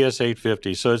 83 GS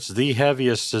 850, so it's the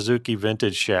heaviest Suzuki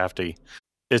vintage shafty.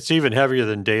 It's even heavier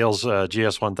than Dale's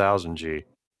GS 1000G.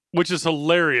 Which is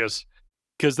hilarious,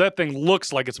 because that thing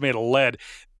looks like it's made of lead.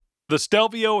 The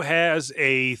Stelvio has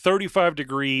a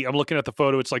 35-degree, I'm looking at the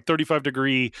photo, it's like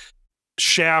 35-degree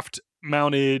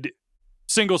shaft-mounted,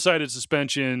 single-sided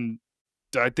suspension.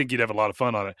 I think you'd have a lot of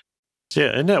fun on it.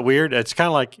 Yeah, isn't that weird? It's kind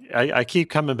of like, I keep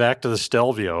coming back to the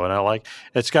Stelvio, and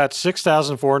it's got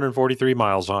 6,443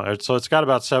 miles on it, so it's got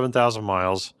about 7,000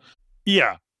 miles.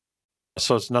 Yeah.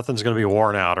 So nothing's going to be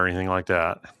worn out or anything like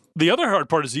that. The other hard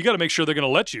part is you got to make sure they're going to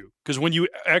let you, because when you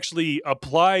actually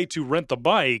apply to rent the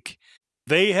bike,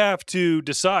 they have to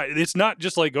decide. It's not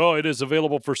just like, oh, it is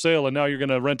available for sale and now you're going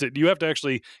to rent it. You have to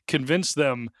actually convince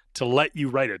them to let you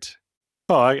ride it.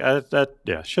 Oh,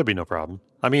 that should be no problem.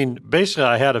 I mean, basically,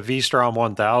 I had a V-Strom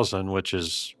 1000, which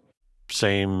is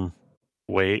same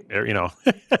weight,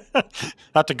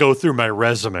 not to go through my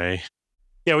resume.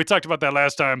 Yeah, we talked about that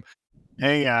last time.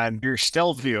 Hang on, your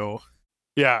Stelvio.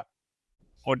 Yeah.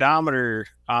 Odometer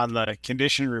on the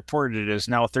condition reported is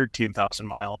now 13,000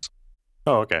 miles.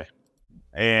 Oh, okay.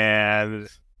 And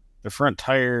the front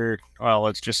tire, well,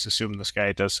 let's just assume this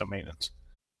guy does some maintenance.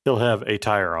 He'll have a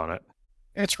tire on it.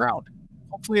 It's round.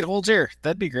 Hopefully it holds air.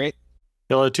 That'd be great.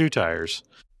 He'll have 2 tires.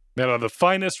 Now, the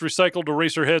finest recycled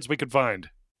eraser heads we could find.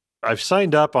 I've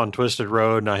signed up on Twisted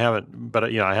Road, and I haven't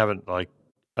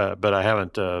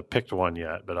picked one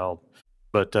yet. But I'll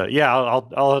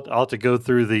have to go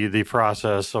through the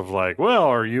process of like, well,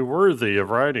 are you worthy of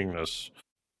riding this?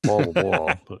 Blah blah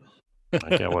blah. But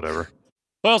I can't, whatever.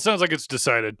 Well, it sounds like it's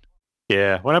decided.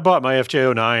 Yeah, when I bought my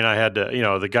FJ09, I had to,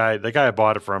 the guy I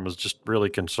bought it from was just really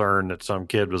concerned that some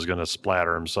kid was going to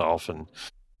splatter himself, and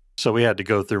so we had to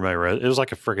go through it was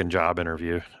like a freaking job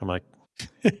interview. I'm like,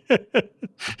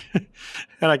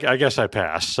 and I guess I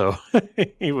passed. So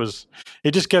he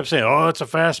just kept saying, "Oh, it's a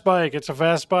fast bike. It's a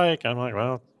fast bike." I'm like,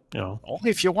 well, only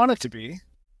if you want it to be.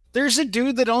 There's a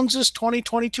dude that owns this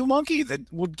 2022 Monkey that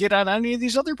would get on any of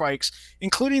these other bikes,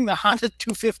 including the Honda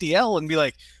 250L, and be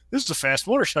like, "This is a fast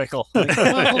motorcycle." Like,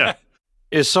 well, Yeah.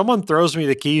 If someone throws me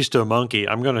the keys to a Monkey,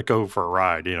 I'm going to go for a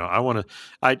ride. I want to.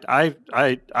 I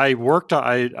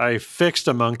fixed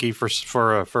a Monkey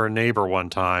for a neighbor one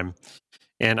time,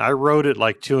 and I rode it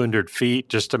like 200 feet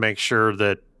just to make sure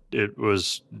that it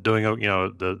was doing.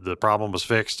 The problem was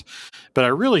fixed, but I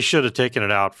really should have taken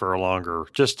it out for a longer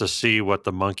just to see what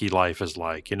the Monkey life is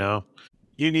like.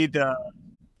 you need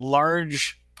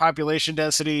large population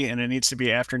density, and it needs to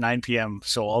be after 9 p.m.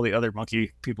 so all the other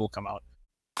monkey people come out.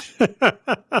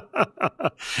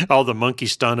 All the monkey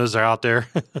stunners are out there.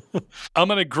 I'm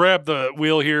going to grab the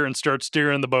wheel here and start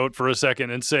steering the boat for a second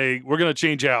and say, we're going to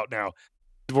change out now.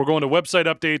 We're going to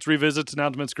website updates, revisits,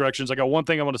 announcements, corrections. I got one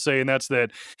thing I want to say, and that's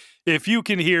that if you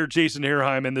can hear Jason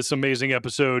Herheim in this amazing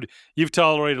episode, you've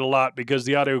tolerated a lot because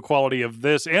the audio quality of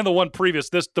this and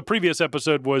the previous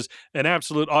episode was an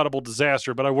absolute audible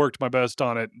disaster, but I worked my best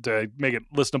on it to make it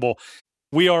listenable.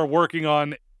 We are working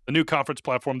on a new conference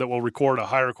platform that will record a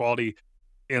higher quality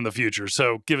in the future.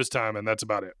 So give us time, and that's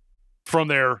about it. From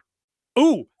there,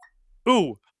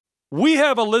 we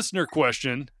have a listener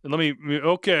question. And we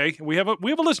have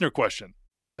a listener question.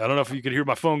 I don't know if you could hear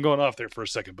my phone going off there for a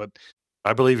second, but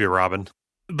I believe you, Robin.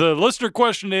 The listener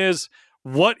question is,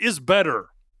 what is better,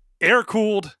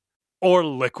 air-cooled or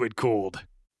liquid-cooled?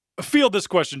 Field this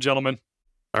question, gentlemen.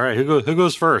 All right, who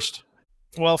goes first?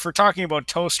 Well, if we're talking about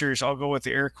toasters, I'll go with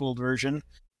the air-cooled version.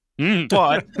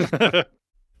 But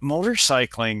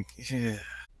motorcycling,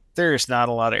 there's not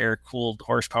a lot of air-cooled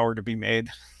horsepower to be made.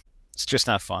 It's just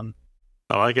not fun.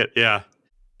 I like it. Yeah.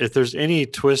 If there's any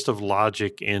twist of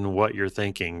logic in what you're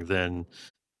thinking, then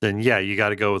yeah, you got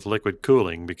to go with liquid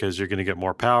cooling because you're going to get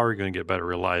more power, you're going to get better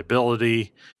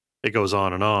reliability. It goes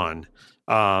on and on.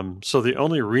 So the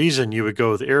only reason you would go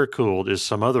with air cooled is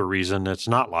some other reason that's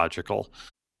not logical.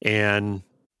 And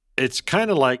it's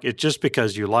kind of like it's just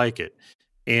because you like it.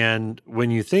 And when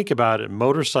you think about it,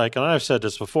 motorcycling, and I've said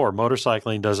this before,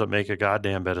 motorcycling doesn't make a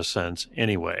goddamn bit of sense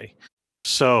anyway.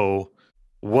 So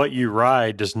what you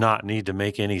ride does not need to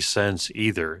make any sense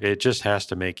either. It just has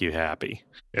to make you happy.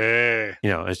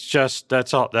 It's just,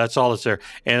 that's all that's there.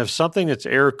 And if something that's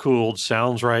air cooled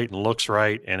sounds right and looks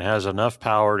right and has enough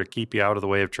power to keep you out of the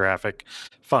way of traffic,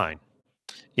 fine.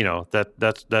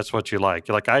 That's what you like.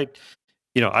 Like I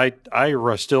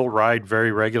still ride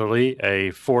very regularly a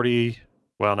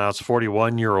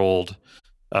 41-year-old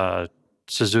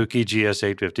Suzuki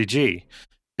GS850G.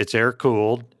 It's air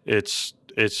cooled. It's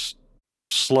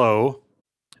slow.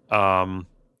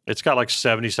 It's got like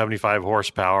 75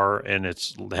 horsepower and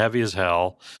it's heavy as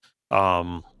hell.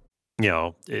 Handling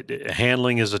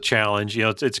is a challenge.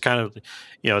 It's kind of,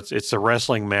 it's a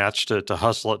wrestling match to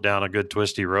hustle it down a good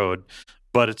twisty road,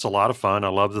 but it's a lot of fun. I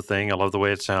love the thing. I love the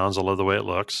way it sounds. I love the way it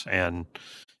looks, and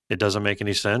it doesn't make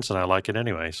any sense, and I like it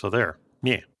anyway. So there.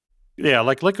 Yeah,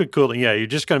 like liquid cooling. Yeah, you're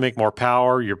just going to make more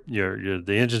power. The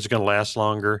engine's going to last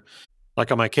longer.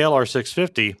 Like on my KLR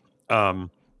 650,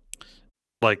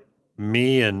 like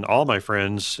me and all my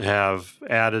friends have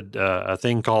added a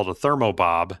thing called a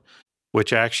thermobob,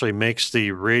 which actually makes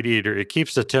the radiator, it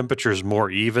keeps the temperatures more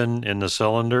even in the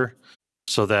cylinder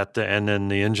so that, and then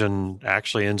the engine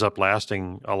actually ends up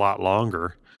lasting a lot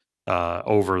longer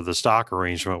over the stock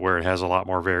arrangement where it has a lot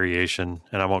more variation.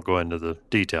 And I won't go into the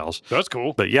details. That's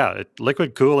cool. But yeah,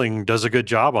 liquid cooling does a good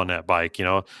job on that bike.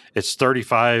 It's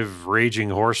 35 raging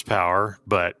horsepower,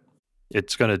 but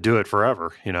it's going to do it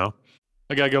forever,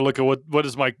 I gotta go look at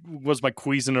what's my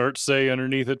Cuisinart say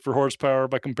underneath it for horsepower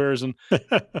by comparison.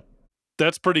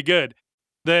 That's pretty good.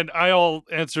 Then I'll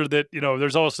answer that,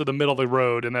 there's also the middle of the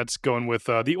road, and that's going with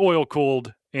the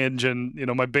oil-cooled engine.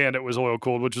 My Bandit was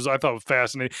oil-cooled, which I thought was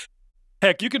fascinating.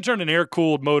 Heck, you can turn an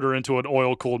air-cooled motor into an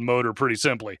oil-cooled motor pretty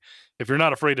simply if you're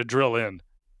not afraid to drill in.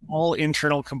 All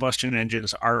internal combustion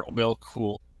engines are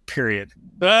oil-cooled, period.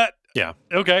 Yeah.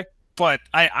 Okay. But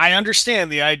I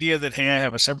understand the idea that, hey, I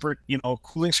have a separate,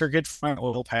 cooling circuit for my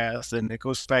oil path, and it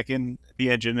goes back in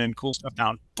the engine and cools stuff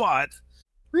down. But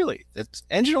really, it's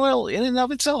engine oil in and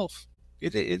of itself.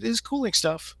 It is cooling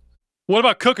stuff. What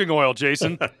about cooking oil,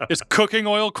 Jason? Is cooking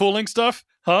oil cooling stuff?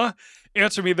 Huh?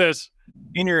 Answer me this.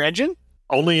 In your engine?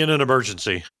 Only in an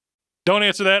emergency. Don't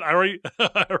answer that.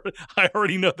 I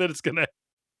already know that it's gonna.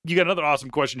 You got another awesome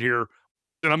question here,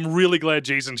 and I'm really glad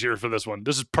Jason's here for this one.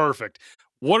 This is perfect.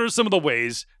 What are some of the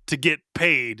ways to get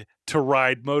paid to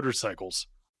ride motorcycles?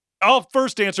 I'll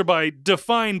first answer by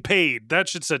define paid. That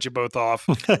should set you both off.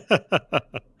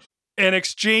 An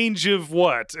exchange of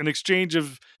what? An exchange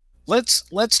of... Let's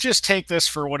just take this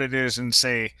for what it is and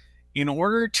say, in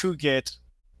order to get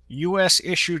U.S.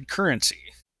 issued currency.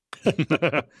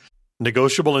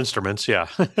 Negotiable instruments, yeah.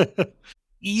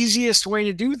 Easiest way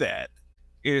to do that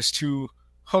is to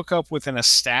hook up with an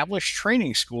established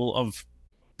training school of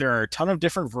there are a ton of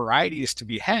different varieties to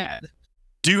be had.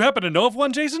 Do you happen to know of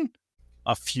one, Jason?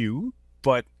 A few,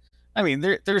 but I mean,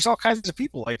 there's all kinds of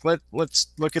people. Like let's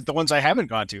look at the ones I haven't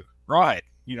gone to. Rawhide,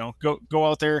 go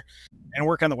out there and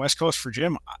work on the West Coast for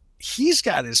Jim. He's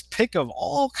got his pick of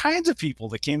all kinds of people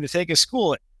that came to take his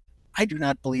school. I do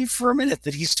not believe for a minute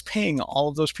that he's paying all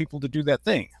of those people to do that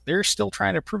thing. They're still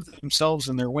trying to prove themselves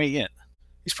in their way in.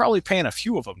 He's probably paying a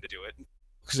few of them to do it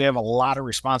because they have a lot of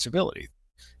responsibility.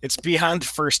 It's beyond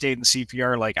first aid and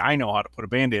CPR. Like, I know how to put a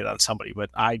Band-Aid on somebody, but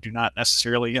I do not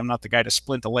necessarily, I'm not the guy to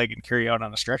splint a leg and carry out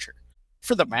on a stretcher.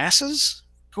 For the masses,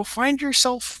 go find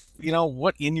yourself,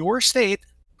 what in your state,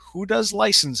 who does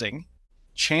licensing.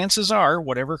 Chances are,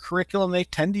 whatever curriculum they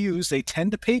tend to use, they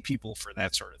tend to pay people for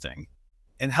that sort of thing.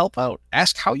 And help out.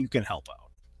 Ask how you can help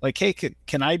out. Like, hey,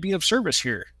 can I be of service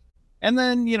here? And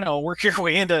then, work your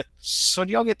way into, so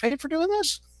do y'all get paid for doing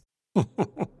this?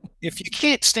 If you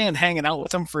can't stand hanging out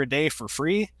with them for a day for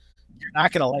free, you're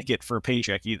not going to like it for a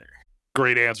paycheck either.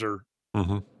 Great answer.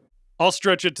 Mm-hmm. I'll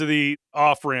stretch it to the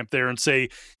off-ramp there and say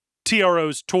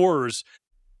TRO's tours.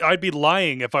 I'd be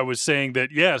lying if I was saying that,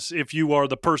 yes, if you are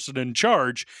the person in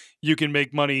charge, you can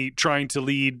make money trying to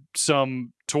lead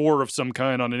some tour of some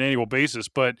kind on an annual basis.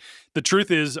 But the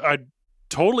truth is, I'd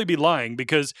totally be lying,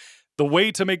 because the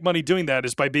way to make money doing that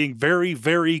is by being very,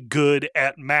 very good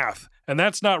at math. And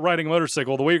that's not riding a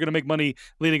motorcycle. The way you're going to make money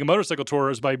leading a motorcycle tour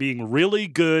is by being really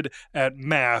good at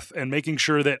math and making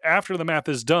sure that after the math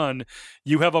is done,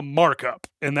 you have a markup.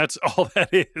 And that's all that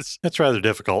is. That's rather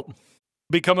difficult.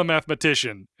 Become a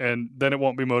mathematician, and then it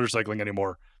won't be motorcycling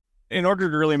anymore. In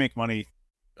order to really make money,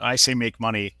 I say make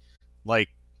money like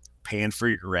paying for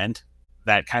your rent,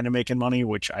 that kind of making money,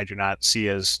 which I do not see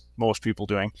as most people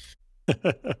doing.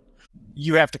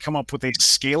 You have to come up with a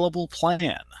scalable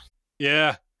plan.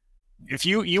 Yeah. If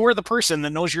you are the person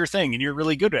that knows your thing and you're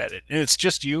really good at it, and it's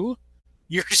just you're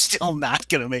still not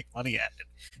going to make money at it.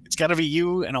 It's got to be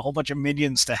you and a whole bunch of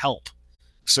minions to help.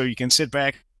 So you can sit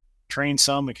back, train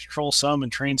some and control some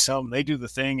and train some. They do the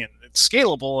thing and it's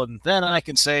scalable. And then I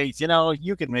can say,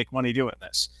 you can make money doing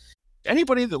this.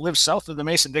 Anybody that lives south of the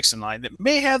Mason-Dixon line that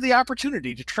may have the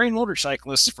opportunity to train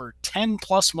motorcyclists for 10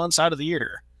 plus months out of the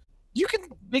year, you can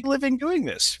make a living doing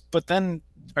this. But then,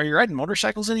 are you riding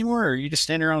motorcycles anymore, or are you just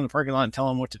standing around in the parking lot and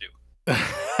telling them what to do?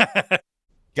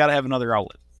 Got to have another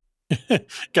outlet.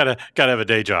 gotta have a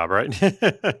day job, right?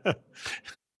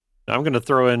 I'm going to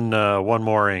throw in one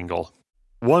more angle.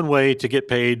 One way to get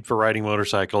paid for riding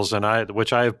motorcycles,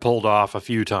 which I have pulled off a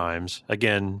few times.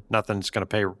 Again, nothing that's going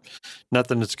to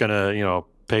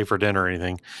pay for dinner or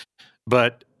anything.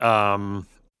 But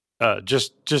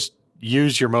just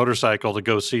use your motorcycle to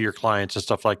go see your clients and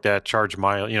stuff like that. Charge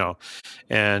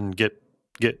and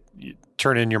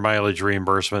turn in your mileage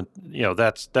reimbursement.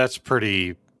 That's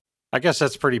pretty. I guess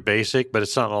that's pretty basic, but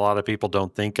it's something a lot of people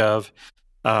don't think of.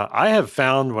 I have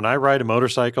found when I ride a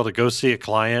motorcycle to go see a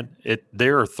client,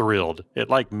 they're thrilled. It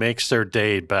makes their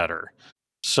day better.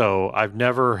 So I've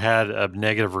never had a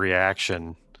negative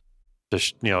reaction to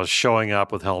showing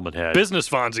up with helmet head. Business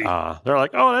Fonzie. They're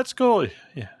like, oh, that's cool.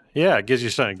 Yeah, it gives you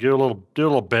something. Do a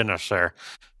little business there.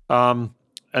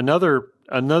 Another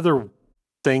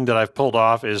thing that I've pulled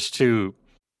off is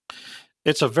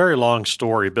it's a very long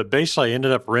story, but basically I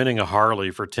ended up renting a Harley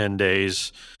for 10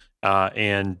 days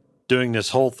and doing this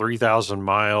whole 3,000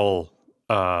 mile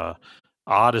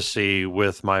odyssey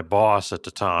with my boss at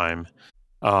the time.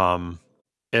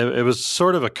 It was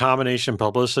sort of a combination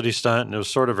publicity stunt, and it was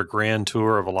sort of a grand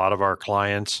tour of a lot of our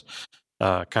clients,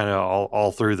 kind of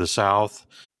all through the South.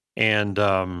 And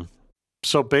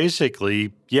so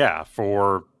basically, yeah,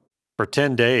 for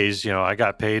 10 days, I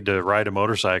got paid to ride a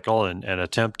motorcycle and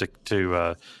attempt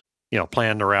to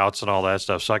plan the routes and all that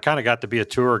stuff. So I kind of got to be a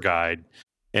tour guide.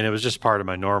 And it was just part of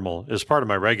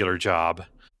my regular job,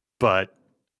 but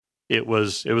it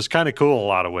was kind of cool in a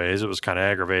lot of ways. It was kind of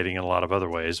aggravating in a lot of other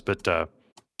ways, but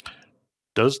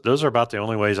those are about the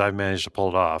only ways I've managed to pull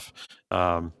it off.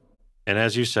 And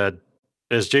as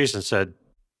Jason said,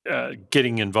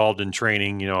 getting involved in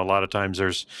training, a lot of times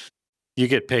you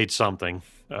get paid something,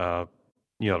 to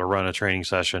run a training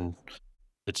session.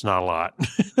 It's not a lot.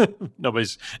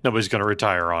 Nobody's going to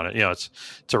retire on it. It's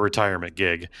a retirement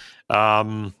gig.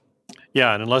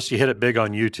 Yeah, and unless you hit it big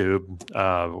on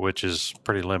YouTube, which is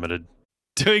pretty limited.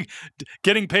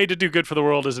 Getting paid to do good for the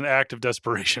world is an act of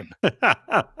desperation.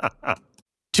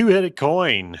 Two-headed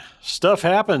coin. Stuff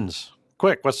happens.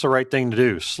 Quick, what's the right thing to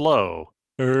do? Slow.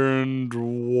 And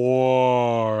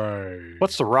why?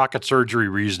 What's the rocket surgery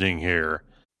reasoning here?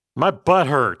 My butt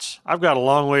hurts. I've got a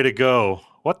long way to go.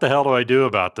 What the hell do I do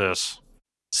about this?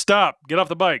 Stop. Get off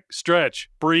the bike. Stretch.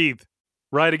 Breathe.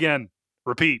 Ride again.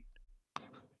 Repeat.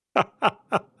 That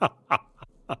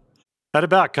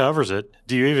about covers it.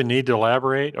 Do you even need to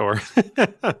elaborate? Or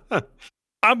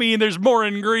I mean, there's more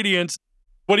ingredients.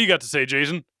 What do you got to say,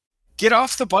 Jason? Get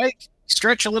off the bike,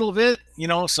 stretch a little bit,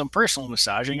 some personal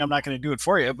massaging. I'm not going to do it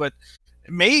for you, but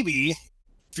maybe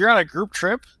if you're on a group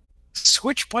trip,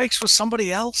 switch bikes with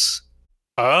somebody else.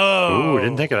 Oh. Ooh,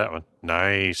 didn't think of that one.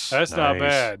 Nice. That's not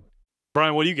bad.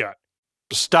 Brian, what do you got?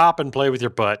 Stop and play with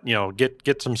your butt.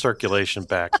 Get some circulation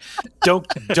back. Don't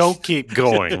keep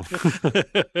going.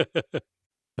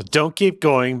 Don't keep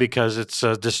going because it's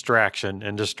a distraction,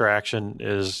 and distraction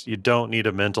is you don't need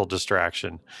a mental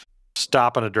distraction.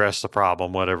 Stop and address the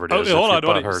problem, whatever it is. Hold on.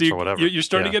 Butt hurts or whatever. You're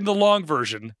starting to get into the long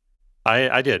version.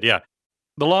 I did, yeah.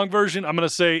 The long version, I'm going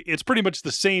to say it's pretty much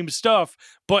the same stuff,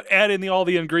 but add in all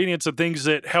the ingredients and things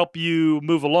that help you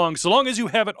move along. So long as you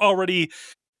haven't already,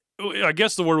 I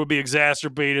guess the word would be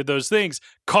exacerbated those things.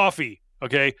 Coffee,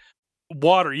 okay?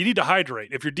 Water. You need to hydrate.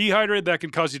 If you're dehydrated, that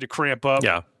can cause you to cramp up.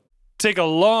 Yeah. Take a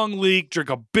long leak, drink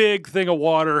a big thing of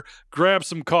water, grab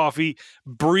some coffee,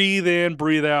 breathe in,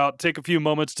 breathe out, take a few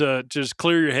moments to just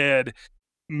clear your head.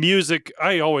 Music,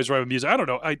 I always ride with music. I don't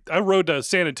know. I rode to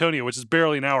San Antonio, which is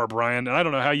barely an hour, Brian, and I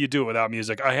don't know how you do it without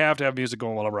music. I have to have music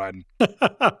going while I'm riding.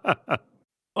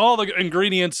 All the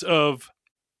ingredients of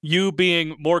you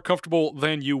being more comfortable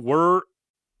than you were,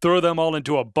 throw them all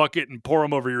into a bucket and pour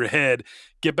them over your head,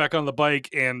 get back on the bike,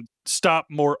 and stop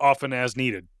more often as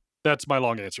needed. That's my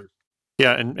long answer.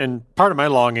 Yeah, and part of my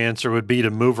long answer would be to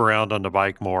move around on the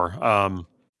bike more.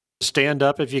 Stand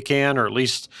up if you can, or at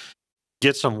least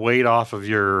get some weight off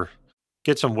your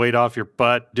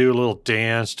butt. Do a little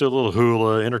dance, do a little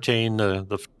hula, entertain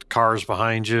the cars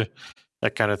behind you,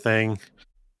 that kind of thing.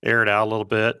 Air it out a little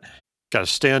bit. Got to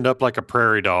stand up like a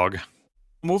prairie dog.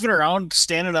 Moving around,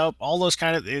 standing up, all those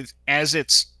kind of, as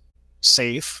it's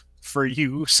safe for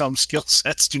you. Some skill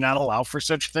sets do not allow for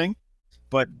such a thing.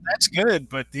 But that's good.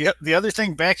 But the other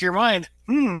thing, back of your mind,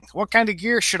 what kind of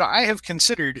gear should I have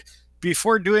considered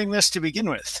before doing this to begin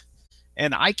with?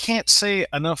 And I can't say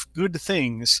enough good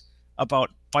things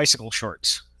about bicycle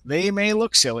shorts. They may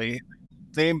look silly.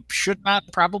 They should not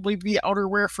probably be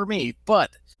outerwear for me.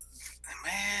 But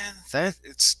man,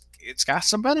 it's got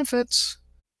some benefits.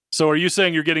 So are you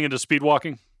saying you're getting into speed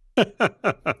walking?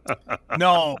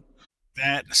 No,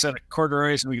 that set of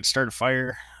corduroys and we could start a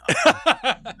fire.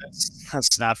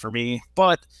 That's not for me.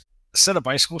 But a set of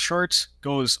bicycle shorts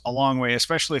goes a long way,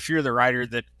 especially if you're the rider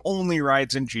that only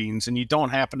rides in jeans and you don't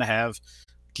happen to have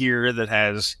gear that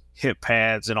has hip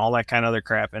pads and all that kind of other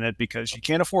crap in it because you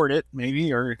can't afford it,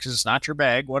 maybe, or because it's not your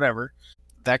bag, whatever.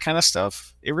 That kind of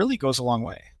stuff, it really goes a long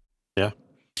way. Yeah.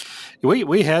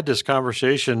 We had this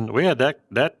conversation. We had that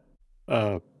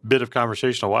bit of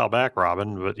conversation a while back,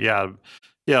 Robin. But yeah,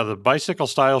 the bicycle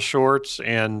style shorts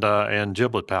and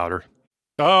giblet powder.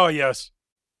 Oh yes,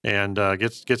 and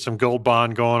get some Gold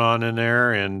Bond going on in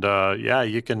there, and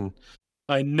you can.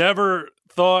 I never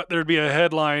thought there'd be a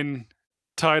headline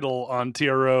title on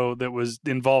TRO that was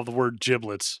involved the word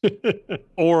giblets,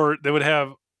 or they would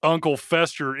have Uncle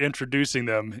Fester introducing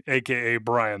them, aka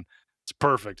Brian. It's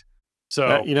perfect.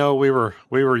 So we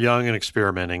were young and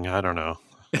experimenting. I don't know.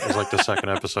 It was like the second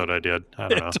episode I did. I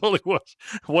don't know. It totally was.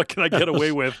 What can I get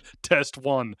away with? Test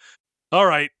 1. All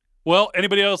right. Well,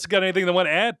 anybody else got anything they want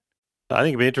to add? I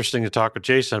think it'd be interesting to talk with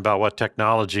Jason about what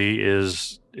technology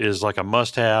is like a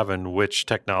must-have and which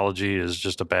technology is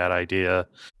just a bad idea.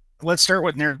 Let's start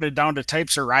with narrowing it down to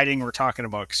types of riding we're talking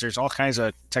about, because there's all kinds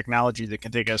of technology that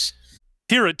can take us.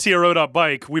 Here at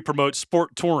TRO.bike, we promote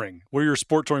sport touring. We're your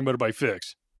sport touring motorbike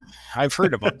fix. I've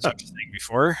heard about such a thing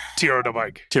before.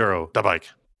 TRO.bike. TRO.bike.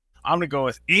 I'm going to go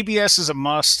with ABS is a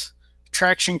must,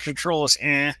 traction control is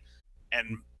and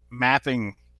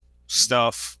mapping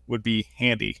stuff would be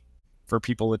handy for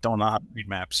people that don't know how to read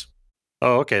maps.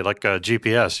 Oh, okay, like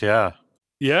GPS, yeah.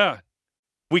 Yeah.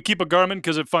 We keep a Garmin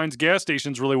because it finds gas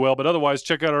stations really well, but otherwise,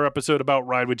 check out our episode about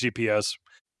Ride with GPS.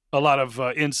 A lot of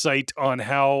insight on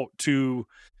how to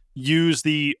use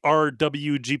the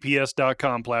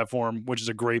rwgps.com platform, which is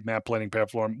a great map planning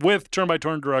platform with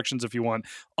turn-by-turn directions if you want,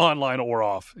 online or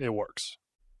off. It works.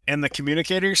 And the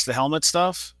communicators, the helmet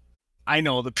stuff, I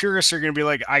know the purists are going to be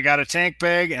like, I got a tank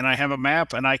bag and I have a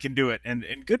map and I can do it. And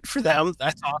good for them.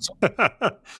 That's awesome.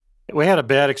 We had a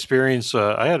bad experience.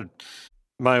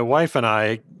 My wife and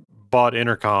I bought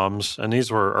intercoms, and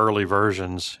these were early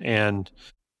versions. And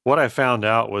what I found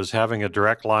out was having a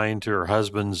direct line to her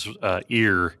husband's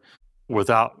ear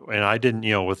and I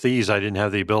didn't, with these, I didn't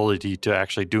have the ability to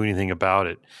actually do anything about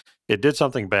it. It did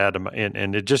something bad,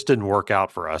 and it just didn't work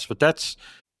out for us. But that's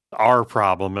our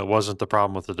problem. It wasn't the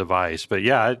problem with the device. But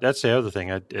yeah, that's the other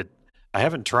thing. I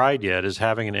haven't tried yet is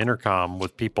having an intercom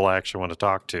with people I actually want to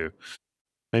talk to.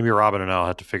 Maybe Robin and I'll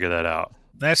have to figure that out.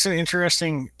 That's an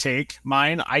interesting take.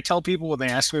 Mine, I tell people when they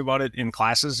ask me about it in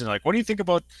classes, they're like, "What do you think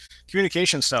about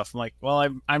communication stuff?" I'm like,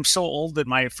 "Well, I'm so old that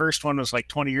my first one was like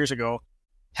 20 years ago.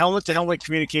 Helmet to helmet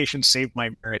communication saved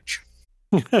my marriage."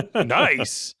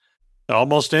 Nice.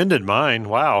 Almost ended mine.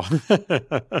 Wow.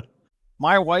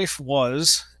 My wife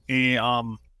was a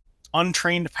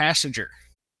untrained passenger.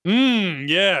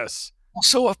 Yes.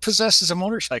 Also possesses a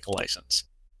motorcycle license.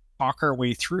 Talk our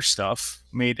way through stuff,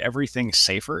 made everything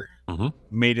safer,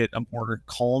 made it a more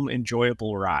calm,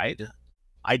 enjoyable ride.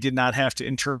 I did not have to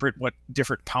interpret what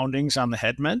different poundings on the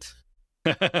head meant.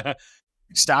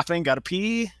 Stopping, got to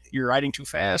pee, you're riding too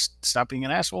fast, stop being an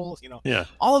asshole, Yeah.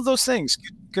 All of those things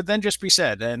could then just be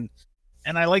said. And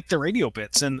I like the radio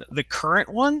bits. And the current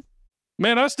one,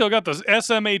 Man, I still got the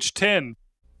SMH10.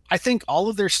 I think all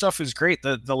of their stuff is great.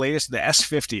 The latest, the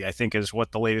S50, I think, is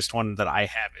what the latest one that I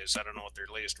have is. I don't know what their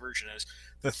latest version is.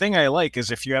 The thing I like is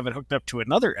if you have it hooked up to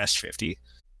another S50,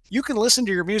 you can listen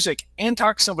to your music and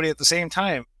talk to somebody at the same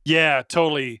time. Yeah,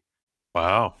 totally.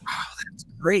 Wow. That's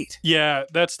great. Yeah,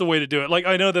 that's the way to do it. Like,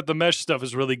 I know that the mesh stuff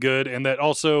is really good, and that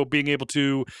also being able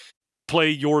to play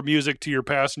your music to your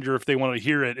passenger if they want to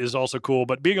hear it is also cool.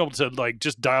 But being able to like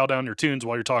just dial down your tunes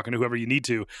while you're talking to whoever you need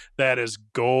to, that is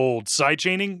gold.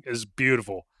 Sidechaining is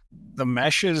beautiful. The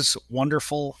mesh is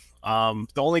wonderful. The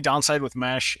only downside with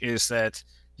mesh is that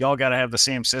y'all got to have the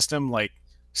same system. Like,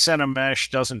 Sena Mesh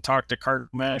doesn't talk to Card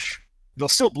Mesh. They'll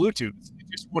still Bluetooth. It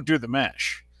just won't do the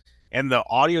mesh. And the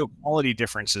audio quality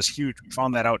difference is huge. We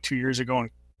found that out 2 years ago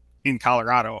in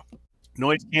Colorado.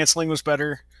 Noise canceling was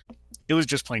better. It was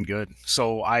just plain good.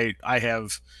 So I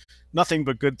have nothing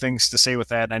but good things to say with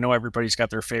that. And I know everybody's got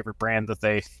their favorite brand that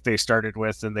they started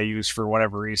with and they use for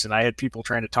whatever reason. I had people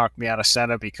trying to talk me out of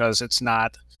Sena because it's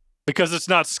not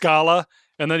Scala,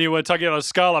 and then you would talk out of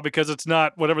Scala because it's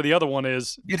not whatever the other one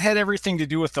is. It had everything to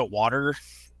do with the water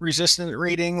resistant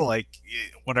rating, like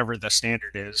whatever the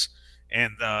standard is,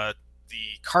 and the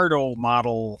Cardo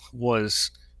model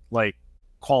was like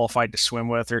qualified to swim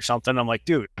with or something. I'm like,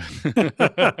 dude.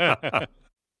 I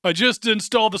just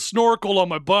installed the snorkel on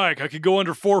my bike. I could go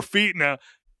under 4 feet now.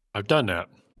 I've done that.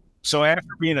 So after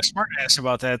being a smartass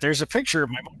about that, there's a picture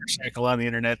of my motorcycle on the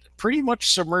internet, pretty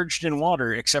much submerged in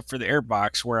water, except for the air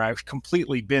box where I've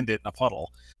completely binned it in a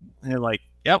puddle. And they're like,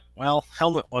 yep, well,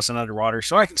 helmet wasn't underwater,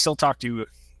 so I can still talk to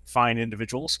fine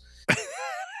individuals.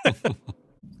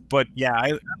 But yeah,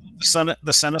 I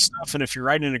the Sena stuff, and if you're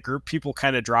riding in a group, people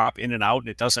kind of drop in and out, and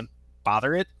it doesn't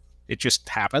bother it. It just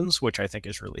happens, which I think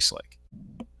is really slick.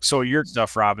 So your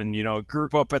stuff, Robin,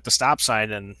 group up at the stop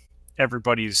sign, and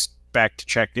everybody's back to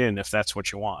check in if that's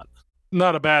what you want.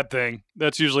 Not a bad thing.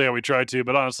 That's usually how we try to,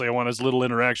 but honestly, I want as little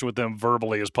interaction with them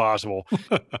verbally as possible.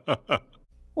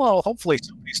 Well, hopefully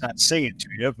somebody's not saying it to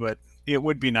you, but it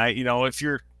would be nice, if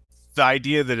you're the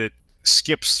idea that it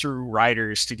skips through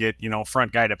riders to get,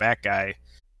 front guy to back guy.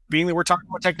 Being that we're talking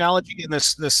about technology and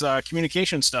this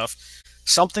communication stuff,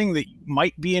 something that you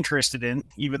might be interested in,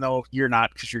 even though you're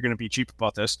not because you're going to be cheap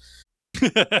about this.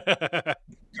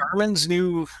 Garmin's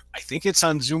new, I think it's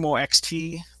on Zumo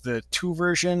XT, the 2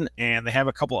 version, and they have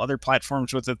a couple other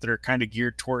platforms with it that are kind of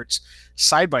geared towards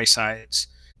side-by-sides.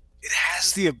 It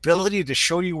has the ability to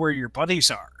show you where your buddies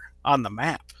are on the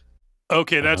map.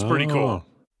 Okay, that's pretty cool.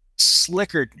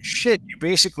 Slicker shit. You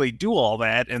basically do all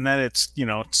that, and then it's,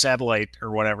 satellite or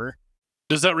whatever.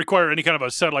 Does that require any kind of a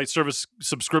satellite service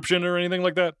subscription or anything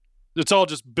like that? It's all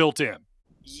just built in.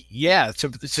 Yeah, to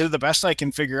the best I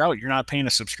can figure out, you're not paying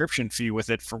a subscription fee with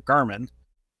it from Garmin.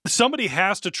 Somebody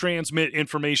has to transmit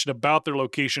information about their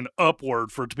location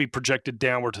upward for it to be projected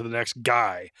downward to the next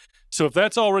guy. So if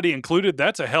that's already included,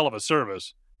 that's a hell of a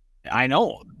service. I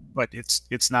know, but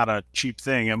it's not a cheap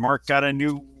thing. And Mark got a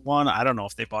new one. I don't know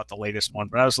if they bought the latest one,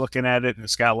 but I was looking at it and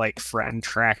it's got like friend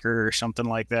tracker or something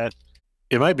like that.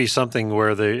 It might be something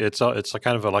where it's a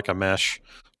kind of like a mesh,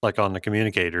 like on the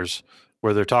communicators,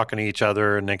 where they're talking to each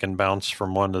other and they can bounce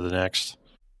from one to the next.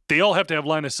 They all have to have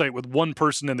line of sight with one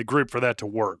person in the group for that to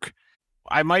work.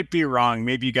 I might be wrong.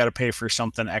 Maybe you got to pay for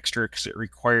something extra because it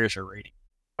requires a rating.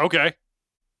 Okay.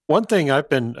 One thing I've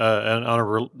been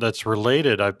that's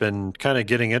related, I've been kind of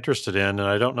getting interested in, and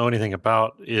I don't know anything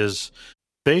about, is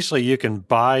basically you can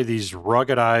buy these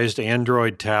ruggedized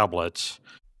Android tablets,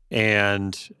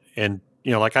 and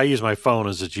like I use my phone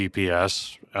as a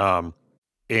GPS,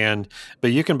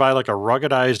 But you can buy like a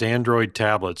ruggedized Android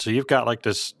tablet. So you've got like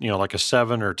this, like a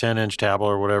 7 or 10-inch tablet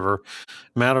or whatever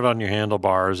mounted on your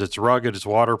handlebars. It's rugged, it's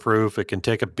waterproof, it can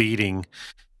take a beating.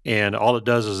 And all it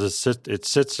does is it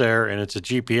sits there and it's a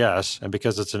GPS. And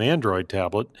because it's an Android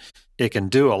tablet, it can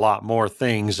do a lot more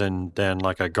things than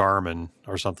like a Garmin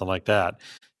or something like that.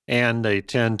 And they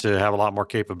tend to have a lot more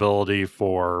capability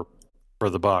for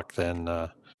the buck than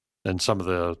some of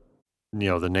the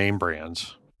the name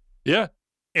brands. Yeah.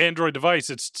 Android device,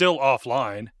 it's still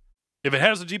offline. If it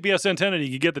has a GPS antenna and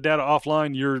you can get the data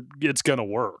offline, it's going to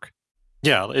work.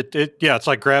 Yeah, it's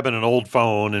like grabbing an old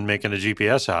phone and making a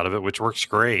GPS out of it, which works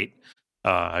great.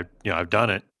 I've done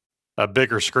it. A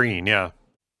bigger screen, yeah.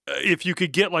 If you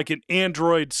could get like an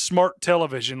Android smart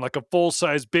television, like a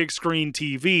full-size big screen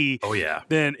TV, oh yeah,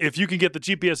 then if you can get the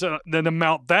GPS, then to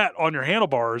mount that on your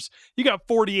handlebars, you got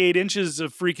 48 inches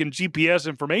of freaking GPS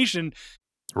information.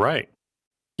 Right.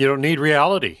 You don't need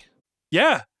reality.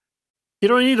 Yeah. You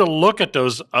don't need to look at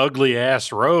those ugly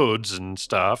ass roads and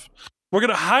stuff. We're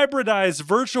going to hybridize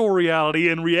virtual reality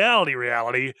and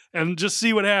reality and just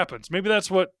see what happens. Maybe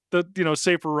that's what the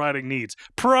safer riding needs.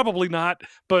 Probably not,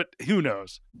 but who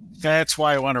knows? That's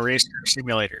why I want a race car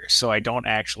simulator, so I don't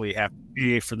actually have to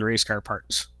pay for the race car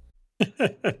parts.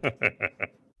 I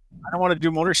don't want to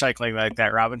do motorcycling like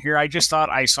that, Robin. Here, I just thought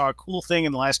I saw a cool thing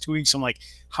in the last 2 weeks. I'm like,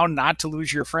 how not to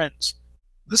lose your friends.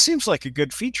 This seems like a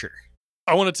good feature.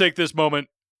 I want to take this moment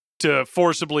to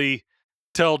forcibly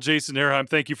tell Jason Herheim,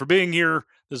 thank you for being here.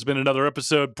 This has been another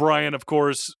episode. Brian, of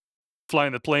course,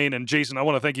 flying the plane. And Jason, I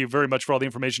want to thank you very much for all the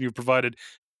information you've provided,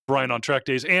 Brian, on track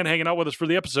days and hanging out with us for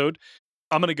the episode.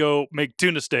 I'm going to go make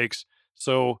tuna steaks.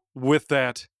 So with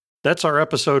that, that's our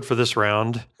episode for this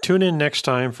round. Tune in next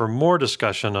time for more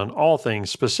discussion on all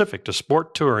things specific to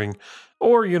sport touring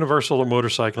or universal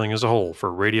motorcycling as a whole. For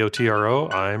Radio TRO,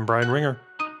 I'm Brian Ringer.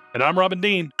 And I'm Robin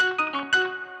Dean.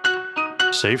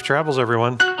 Safe travels,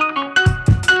 everyone.